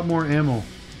need a lot more ammo.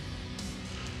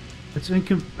 It's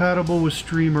incompatible with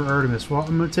Stream or Artemis. Well,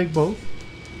 I'm going to take both.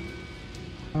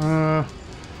 I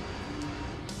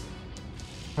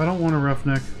don't want a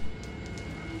roughneck.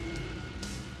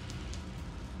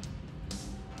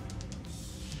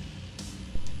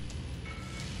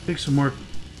 Take some more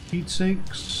heat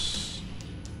sinks.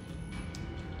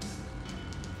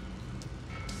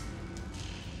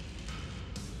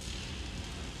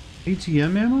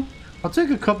 ATM ammo? I'll take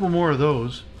a couple more of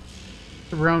those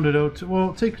to round it out to,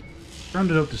 well,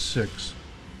 round it out to 6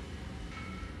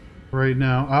 right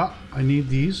now. Ah, I need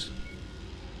these.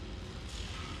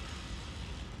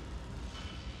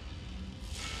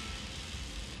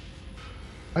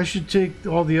 I should take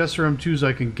all the SRM2s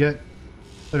I can get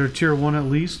that are tier 1 at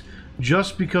least,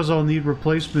 just because I'll need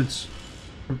replacements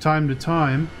from time to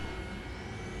time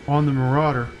on the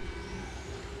Marauder,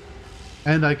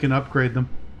 and I can upgrade them.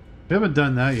 We haven't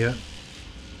done that yet.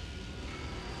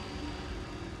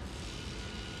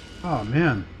 Oh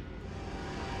man.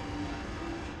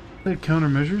 Take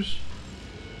countermeasures.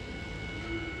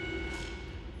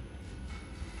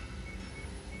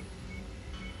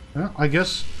 Well, I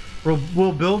guess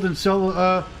we'll build and sell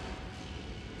a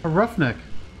roughneck.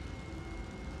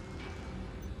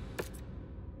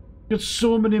 Get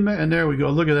so many and there we go.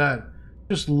 Look at that.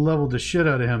 Just leveled the shit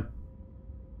out of him.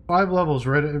 5 levels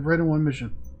right in one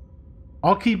mission.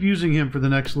 I'll keep using him for the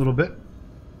next little bit.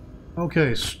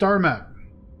 Okay, star map.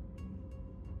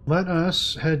 Let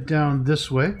us head down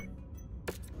this way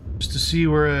just to see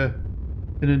where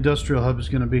an industrial hub is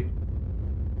going to be.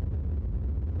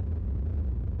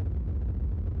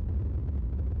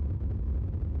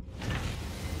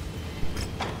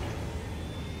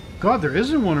 God, there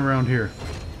isn't one around here.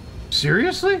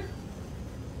 Seriously?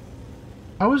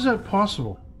 How is that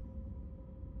possible?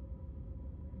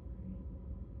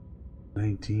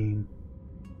 19.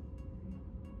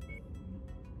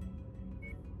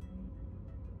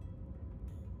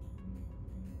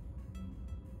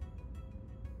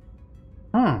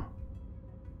 Huh.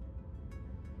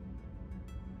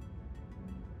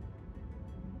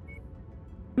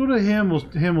 Go to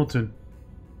Hamilton.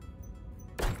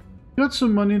 Got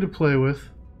some money to play with.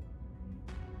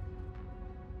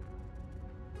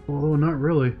 Although not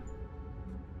really.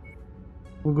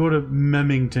 We'll go to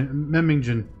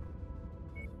Memmingen.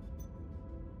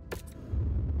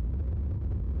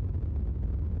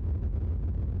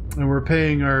 And we're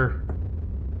paying our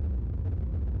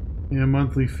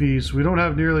monthly fees. We don't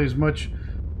have nearly as much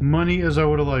money as I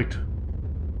would have liked.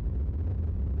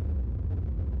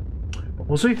 But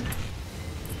we'll see.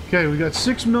 Okay, we got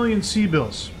 6 million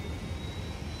C-bills.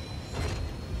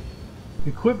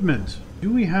 Equipment.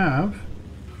 Do we have...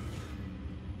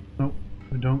 No,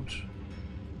 we don't.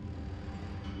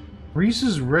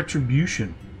 Reese's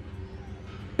Retribution.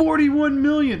 41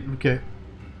 million! Okay.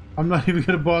 I'm not even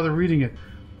going to bother reading it.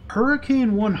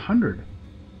 Hurricane 100.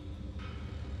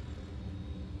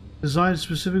 Designed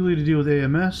specifically to deal with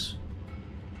AMS.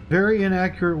 Very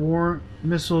inaccurate war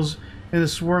missiles in a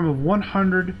swarm of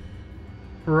 100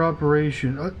 per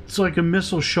operation. It's like a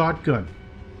missile shotgun.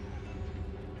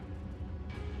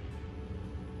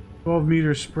 12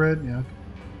 meter spread. Yeah.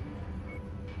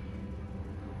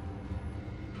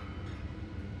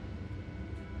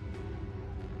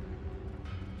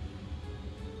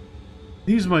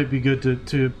 These might be good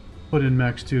to put in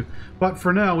mechs too. But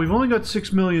for now, we've only got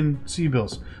 6 million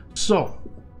C-bills. So,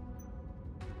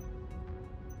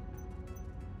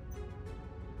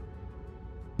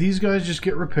 these guys just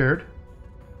get repaired.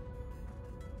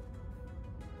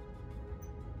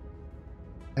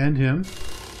 And him.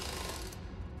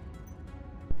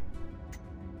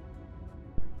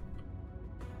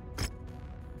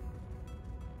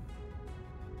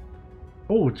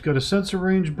 Oh, it's got a sensor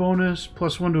range bonus,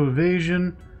 +1 to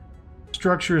evasion.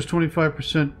 Structure is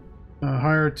 25%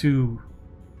 higher to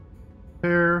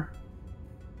repair.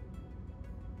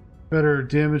 Better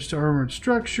damage to armor and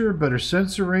structure. Better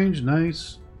sensor range.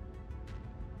 Nice.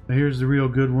 Now here's the real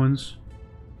good ones.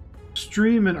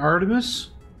 Stream and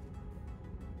Artemis.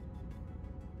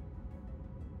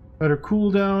 Better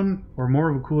cooldown, or more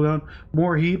of a cooldown.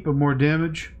 More heat, but more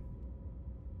damage.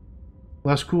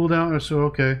 Less cooldown, so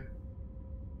okay.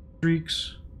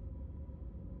 Streaks.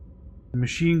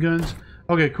 Machine guns.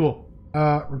 Okay, cool.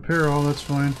 Repair all, that's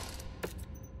fine.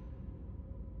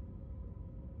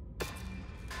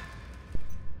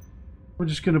 We're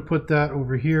just going to put that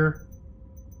over here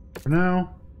for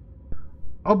now.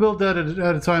 I'll build that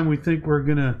at a time we think we're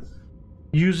going to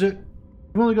use it.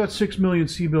 We've only got 6 million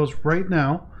C-bills right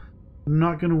now. I'm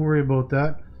not going to worry about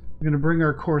that. We're going to bring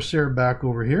our Corsair back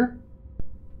over here.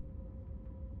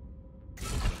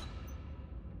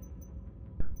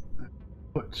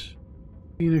 Put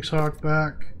Phoenix Hawk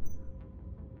back.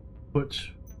 Put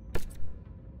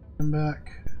him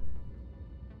back.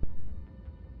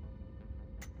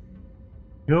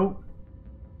 Go.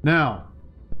 Now,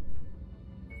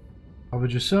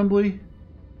 salvage assembly.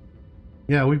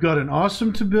 Yeah, we've got an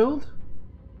awesome to build.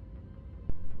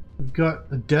 We've got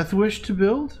a Death Wish to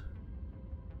build.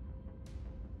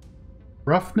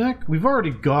 Roughneck. We've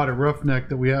already got a Roughneck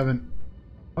that we haven't.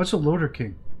 Oh, it's a Loader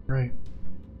King, right?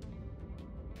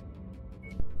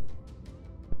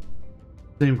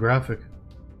 Same graphic.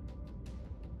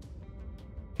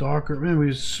 Docker. Man, we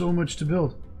have so much to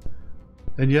build.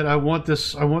 And yet I want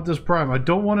this Prime. I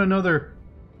don't want another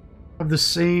of the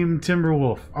same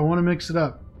Timberwolf. I want to mix it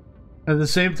up. At the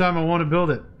same time, I want to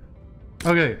build it.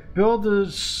 Okay, build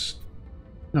this.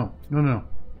 No.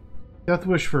 Death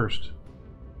Wish first.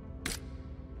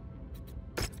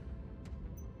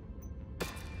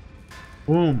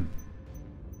 Boom.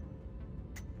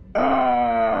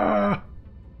 Ah.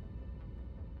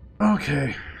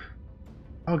 Okay.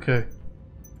 Okay.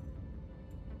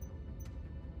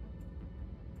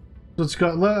 So it's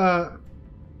got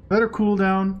better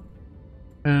cooldown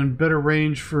and better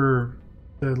range for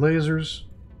the lasers.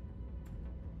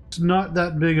 It's not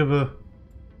that big of a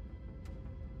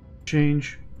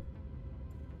change.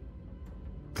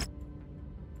 Not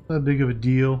that big of a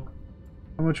deal.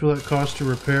 How much will that cost to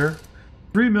repair?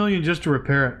 3 million just to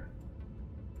repair it.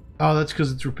 Oh, that's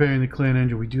because it's repairing the clan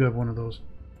engine. We do have one of those.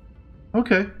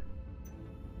 Okay.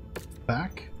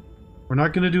 Back. We're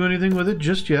not going to do anything with it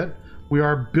just yet. We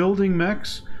are building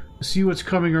mechs to see what's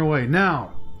coming our way.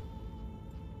 Now,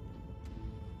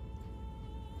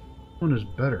 this one is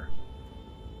better.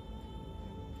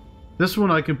 This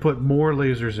one I can put more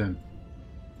lasers in.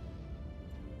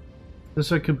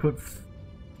 This I can put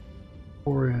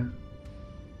 4 in.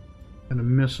 And a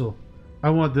missile. I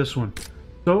want this one.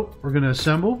 So, we're going to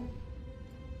assemble.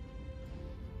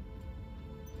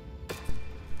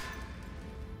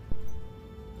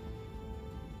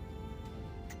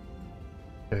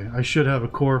 Okay, I should have a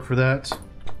core for that.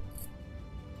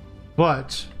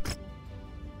 But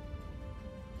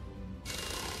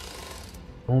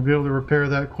I won't be able to repair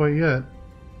that quite yet.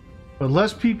 But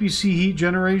less PPC heat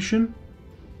generation,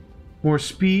 more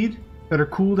speed, better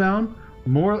cooldown,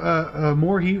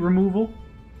 more heat removal.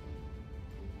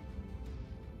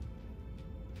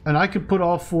 And I could put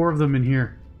all 4 of them in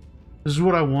here. This is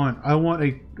what I want. I want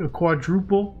a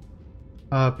quadruple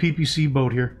PPC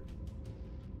boat here.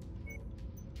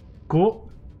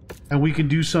 Cool. And we can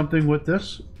do something with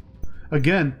this.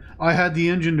 Again, I had the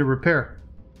engine to repair.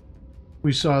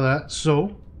 We saw that.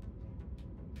 So,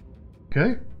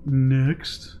 okay,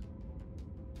 next.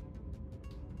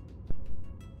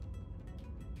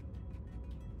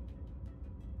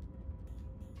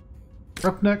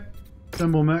 Roughneck,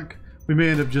 Symbol Mech. We may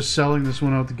end up just selling this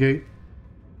one out the gate.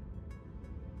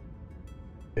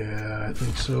 Yeah, I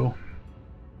think so.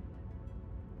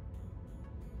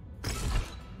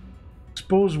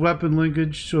 Exposed weapon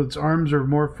linkage, so its arms are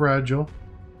more fragile.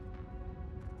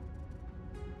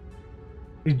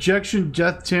 Ejection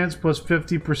death chance plus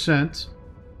 50%.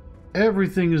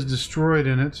 Everything is destroyed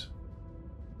in it.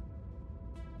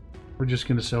 We're just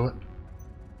going to sell it.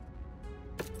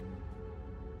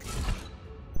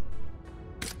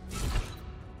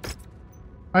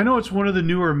 I know it's one of the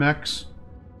newer mechs,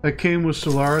 that came with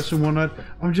Solaris and whatnot.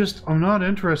 I'm not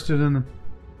interested in them.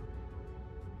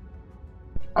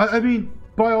 I mean,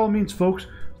 by all means, folks,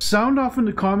 sound off in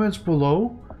the comments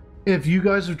below if you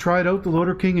guys have tried out the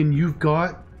Loader King and you've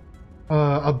got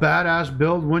a badass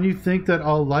build, one you think that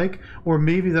I'll like, or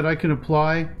maybe that I can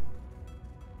apply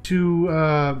to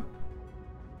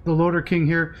the Loader King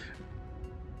here.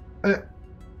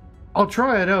 I'll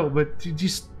try it out, but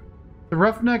just the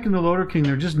Roughneck and the Loader King,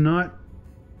 they're just not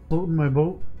floating my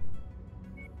boat.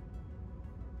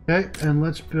 Okay, and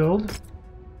let's build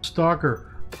Stalker.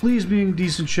 Please be in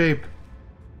decent shape.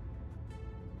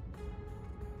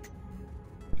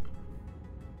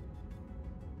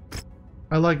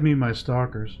 I like me my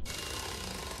Stalkers.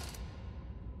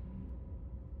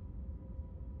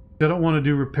 I don't want to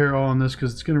do repair all on this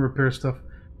because it's going to repair stuff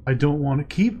I don't want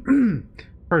to keep.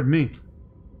 Pardon me.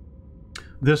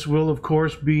 This will, of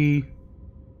course, be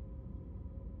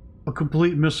a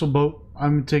complete missile boat.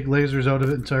 I'm going to take lasers out of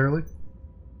it entirely.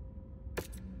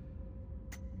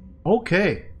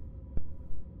 Okay.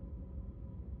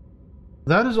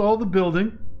 That is all the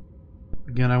building.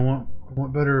 Again, I want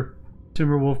better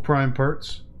Timberwolf Prime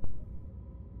parts.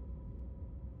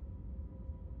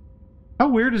 How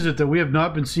weird is it that we have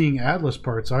not been seeing Atlas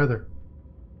parts either?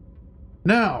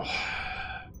 Now,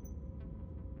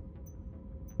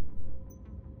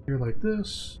 here like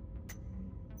this.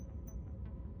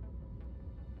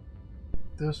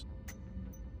 This.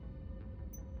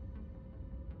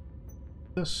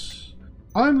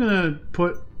 I'm gonna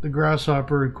put the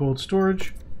Grasshopper in cold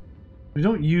storage. We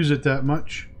don't use it that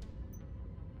much.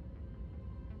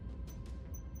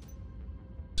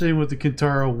 Same with the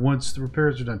Kintaro once the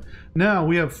repairs are done. Now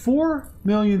we have 4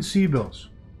 million C-bills.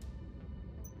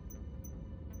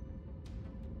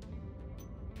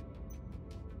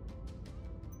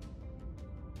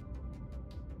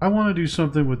 I want to do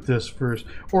something with this first.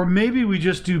 Or maybe we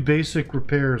just do basic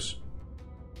repairs.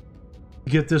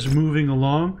 Get this moving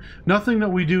along. Nothing that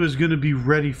we do is going to be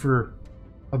ready for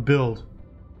a build.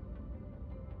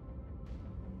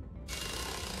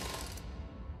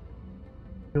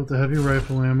 Built the heavy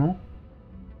rifle ammo.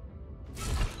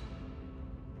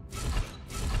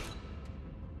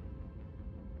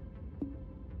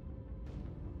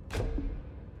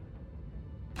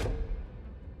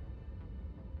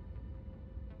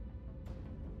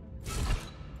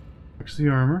 Fix the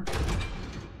armor.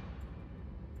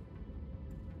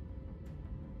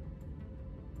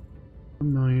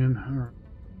 $1 million. All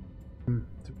right.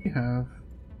 Do we have?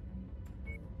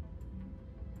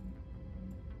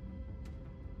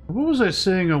 What was I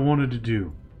saying I wanted to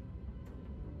do?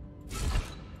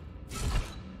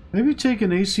 Maybe take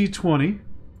an AC-20.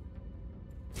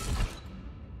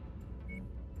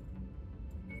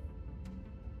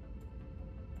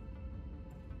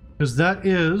 Because that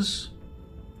is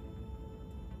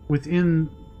within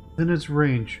its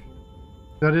range.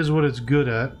 That is what it's good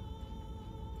at.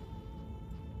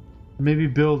 Maybe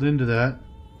build into that.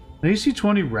 An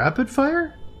AC-20 rapid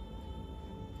fire?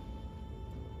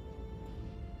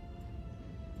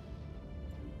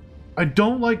 I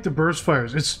don't like the burst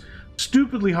fires. It's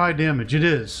stupidly high damage. It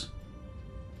is.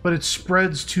 But it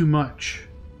spreads too much.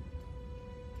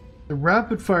 The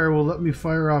rapid fire will let me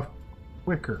fire off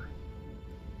quicker.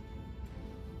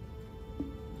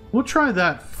 We'll try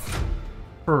that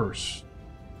first.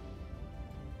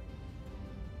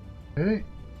 Okay.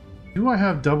 Do I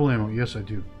have double ammo? Yes, I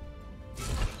do.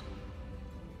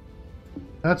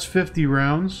 That's 50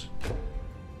 rounds.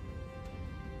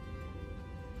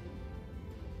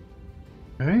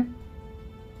 Okay.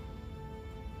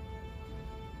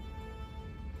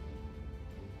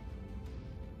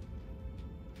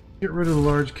 Get rid of the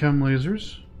large chem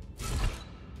lasers.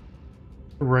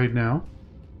 For right now.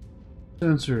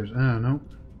 Sensors. No.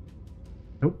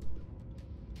 Nope.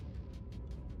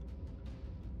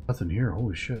 Nothing here.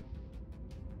 Holy shit.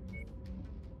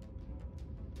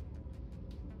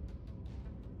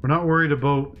 We're not worried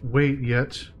about weight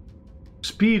yet.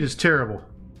 Speed is terrible.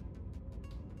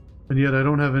 And yet I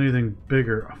don't have anything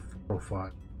bigger. Oh,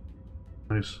 405.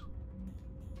 Nice.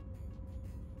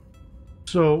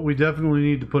 So we definitely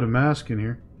need to put a mask in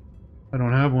here. I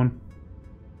don't have one.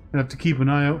 I have to keep an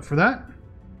eye out for that.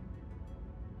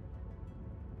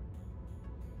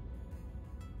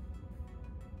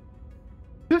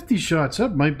 $50 shots,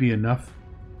 that might be enough.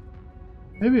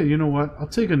 Maybe, you know what? I'll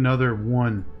take another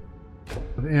one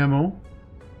of ammo.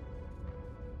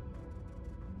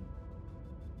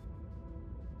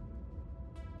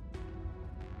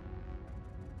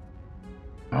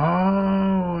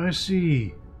 Oh, I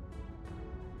see.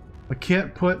 I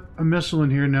can't put a missile in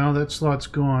here now. That slot's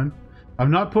gone.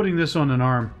 I'm not putting this on an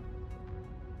arm.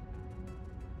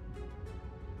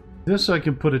 This I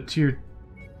can put a tier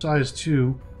size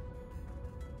 2.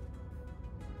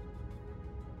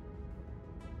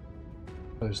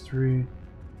 Size 3.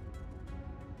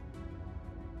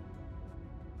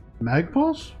 Mag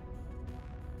pulse?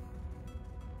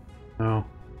 No.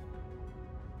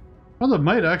 Well, that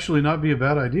might actually not be a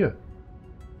bad idea.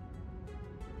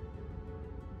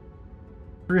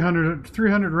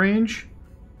 300 range.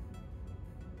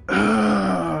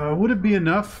 Would it be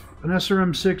enough? An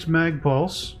SRM-6 mag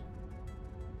pulse.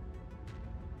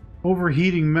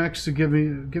 Overheating mechs to give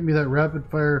me that rapid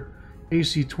fire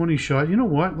AC-20 shot. You know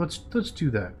what? Let's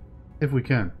do that if we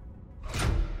can.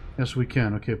 Yes, we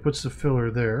can. Okay, puts the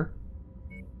filler there.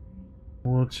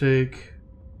 We'll take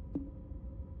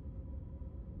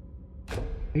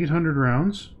 800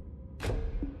 rounds.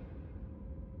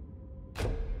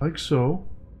 Like so.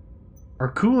 Our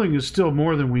cooling is still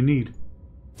more than we need.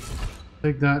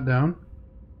 Take that down.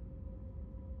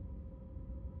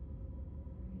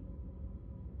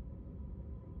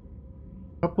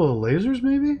 Couple of lasers,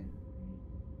 maybe?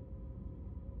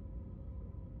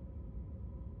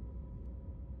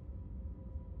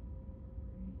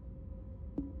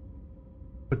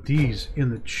 Put these in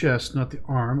the chest, not the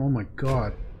arm. Oh my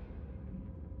god.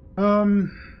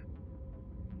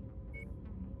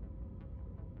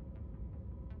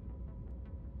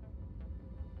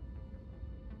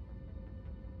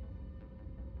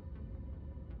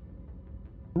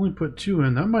 Only put 2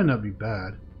 in. That might not be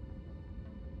bad.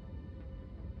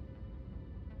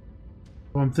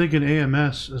 Well, I'm thinking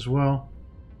AMS as well.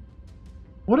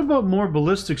 What about more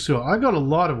ballistic skill? I got a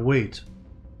lot of weight.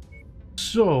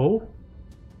 So,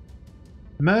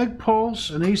 mag pulse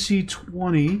and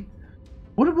AC-20.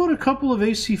 What about a couple of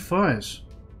AC-5s?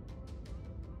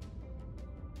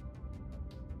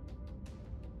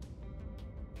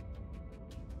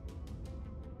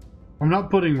 I'm not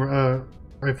putting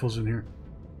rifles in here.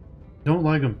 Don't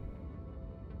like them.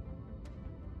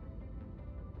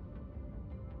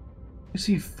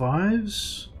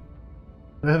 AC-5s?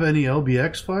 Do I have any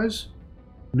LBX-5s?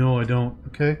 No, I don't.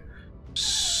 Okay.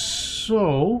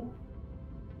 So,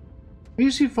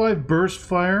 AC-5 burst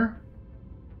fire.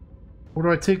 Or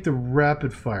do I take the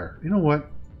rapid fire? You know what?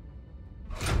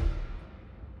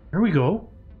 There we go.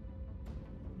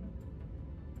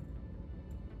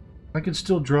 I can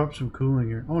still drop some cooling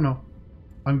here. Oh no.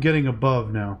 I'm getting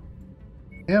above now.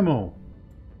 Ammo.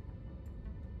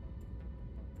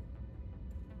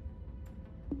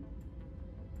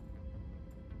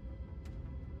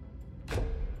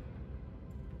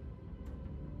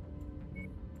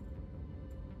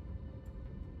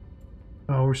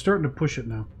 Oh, we're starting to push it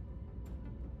now.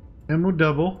 Ammo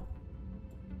double.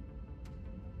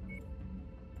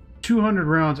 200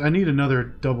 rounds. I need another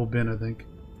double bin, I think.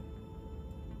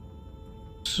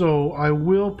 So I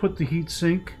will put the heat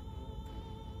sink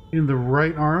in the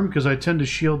right arm because I tend to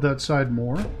shield that side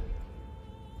more.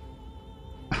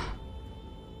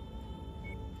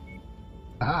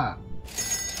 Ah.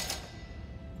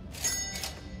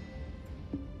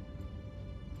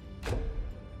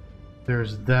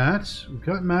 There's that. We've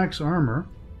got max armor.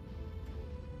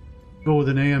 Go with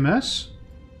an AMS.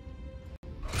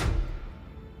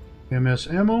 AMS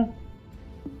ammo.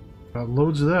 Got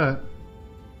loads of that.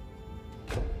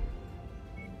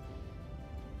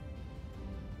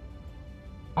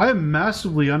 I am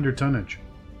massively under tonnage.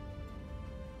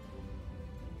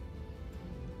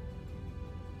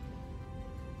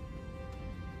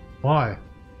 Why?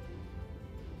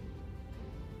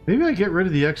 Maybe I get rid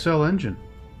of the XL engine.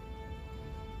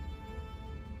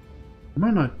 Am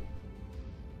I not?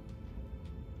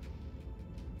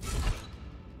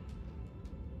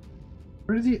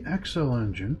 Rid of the XL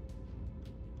engine.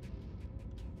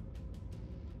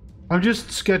 I'm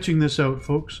just sketching this out,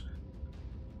 folks.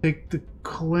 Take the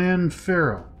Clan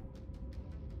Pharaoh.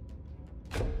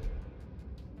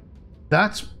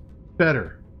 That's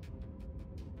better.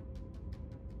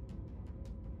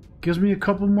 Gives me a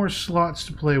couple more slots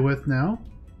to play with now.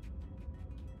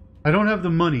 I don't have the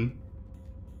money,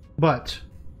 but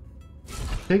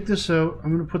take this out.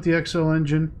 I'm going to put the XL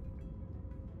engine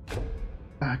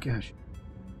back in.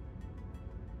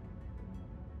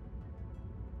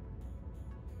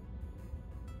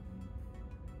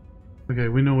 Okay,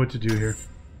 we know what to do here.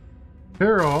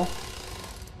 Pharaoh,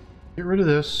 get rid of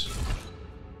this.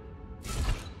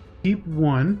 Keep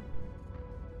 1.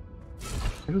 Get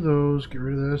rid of those. Get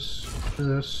rid of this. Get rid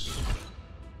of this.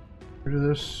 Get rid of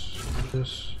this. Get rid of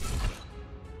this.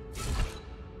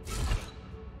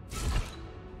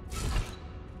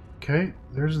 Okay,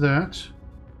 there's that.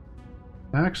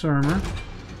 Max armor.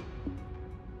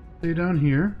 Stay down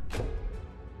here.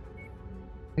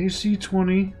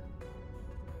 AC-20.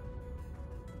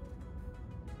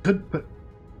 could, but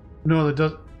no, that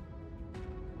does.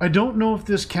 I don't know if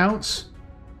this counts.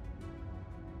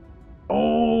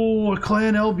 Oh, a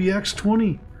clan LBX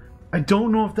 20. I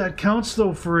don't know if that counts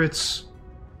though for its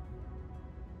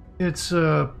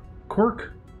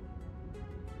quirk.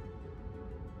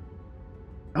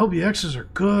 LBXs are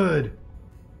good.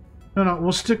 No,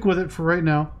 we'll stick with it for right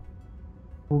now.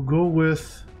 We'll go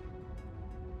with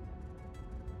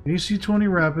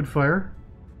AC-20 rapid fire.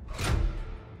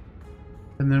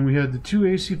 And then we had the 2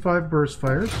 AC-5 burst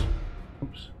fires.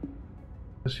 Oops.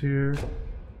 This here.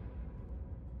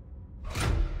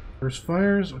 Burst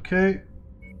fires, okay.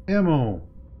 Ammo.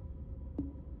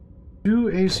 2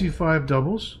 AC-5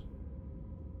 doubles.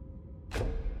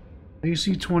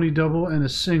 AC-20 double and a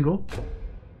single.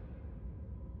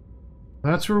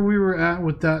 That's where we were at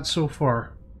with that so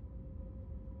far.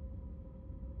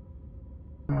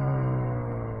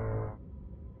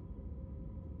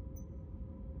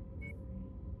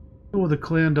 Go with a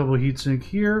clan double heatsink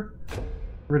here.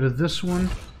 Rid of this one.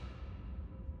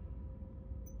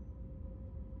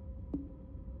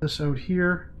 This out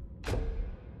here.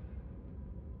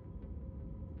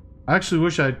 I actually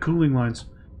wish I had cooling lines,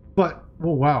 but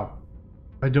oh wow,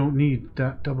 I don't need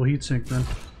that double heatsink then.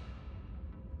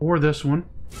 Or this one.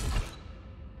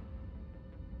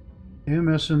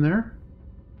 AMS in there.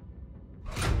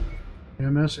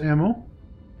 AMS ammo.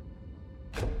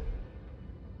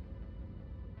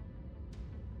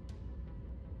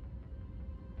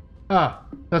 Ah,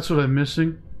 that's what I'm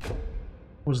missing.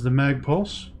 Was the mag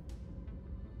pulse.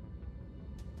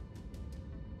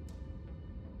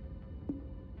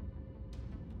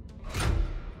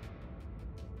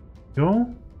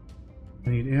 Go. I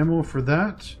need ammo for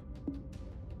that.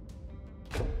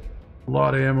 A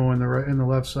lot of ammo in the right, in the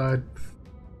left side.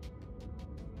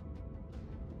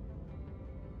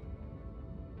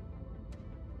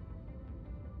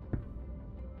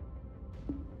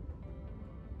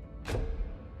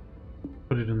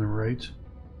 Put it in the right.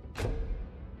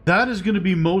 That is going to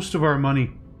be most of our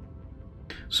money.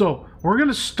 So we're going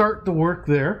to start the work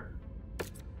there.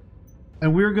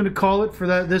 And we're going to call it for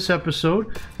this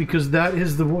episode, because that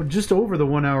is just over the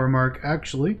 1 hour mark,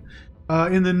 actually.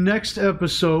 In the next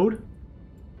episode,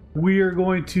 we are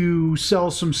going to sell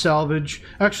some salvage.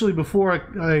 Actually, before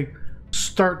I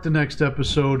start the next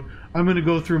episode, I'm going to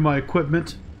go through my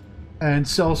equipment and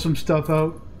sell some stuff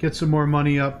out, get some more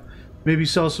money up, maybe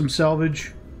sell some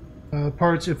salvage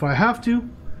parts if I have to.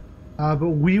 But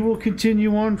we will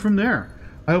continue on from there.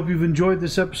 I hope you've enjoyed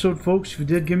this episode, folks. If you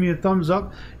did, give me a thumbs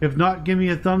up. If not, give me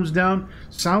a thumbs down.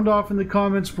 Sound off in the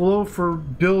comments below for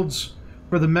builds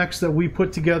for the mechs that we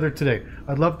put together today.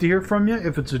 I'd love to hear from you.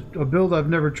 If it's a build I've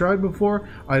never tried before,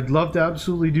 I'd love to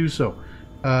absolutely do so.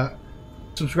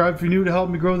 Subscribe if you're new to help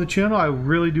me grow the channel. I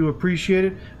really do appreciate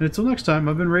it. And until next time,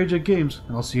 I've been Rage at Games,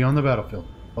 and I'll see you on the battlefield.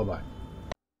 Bye-bye.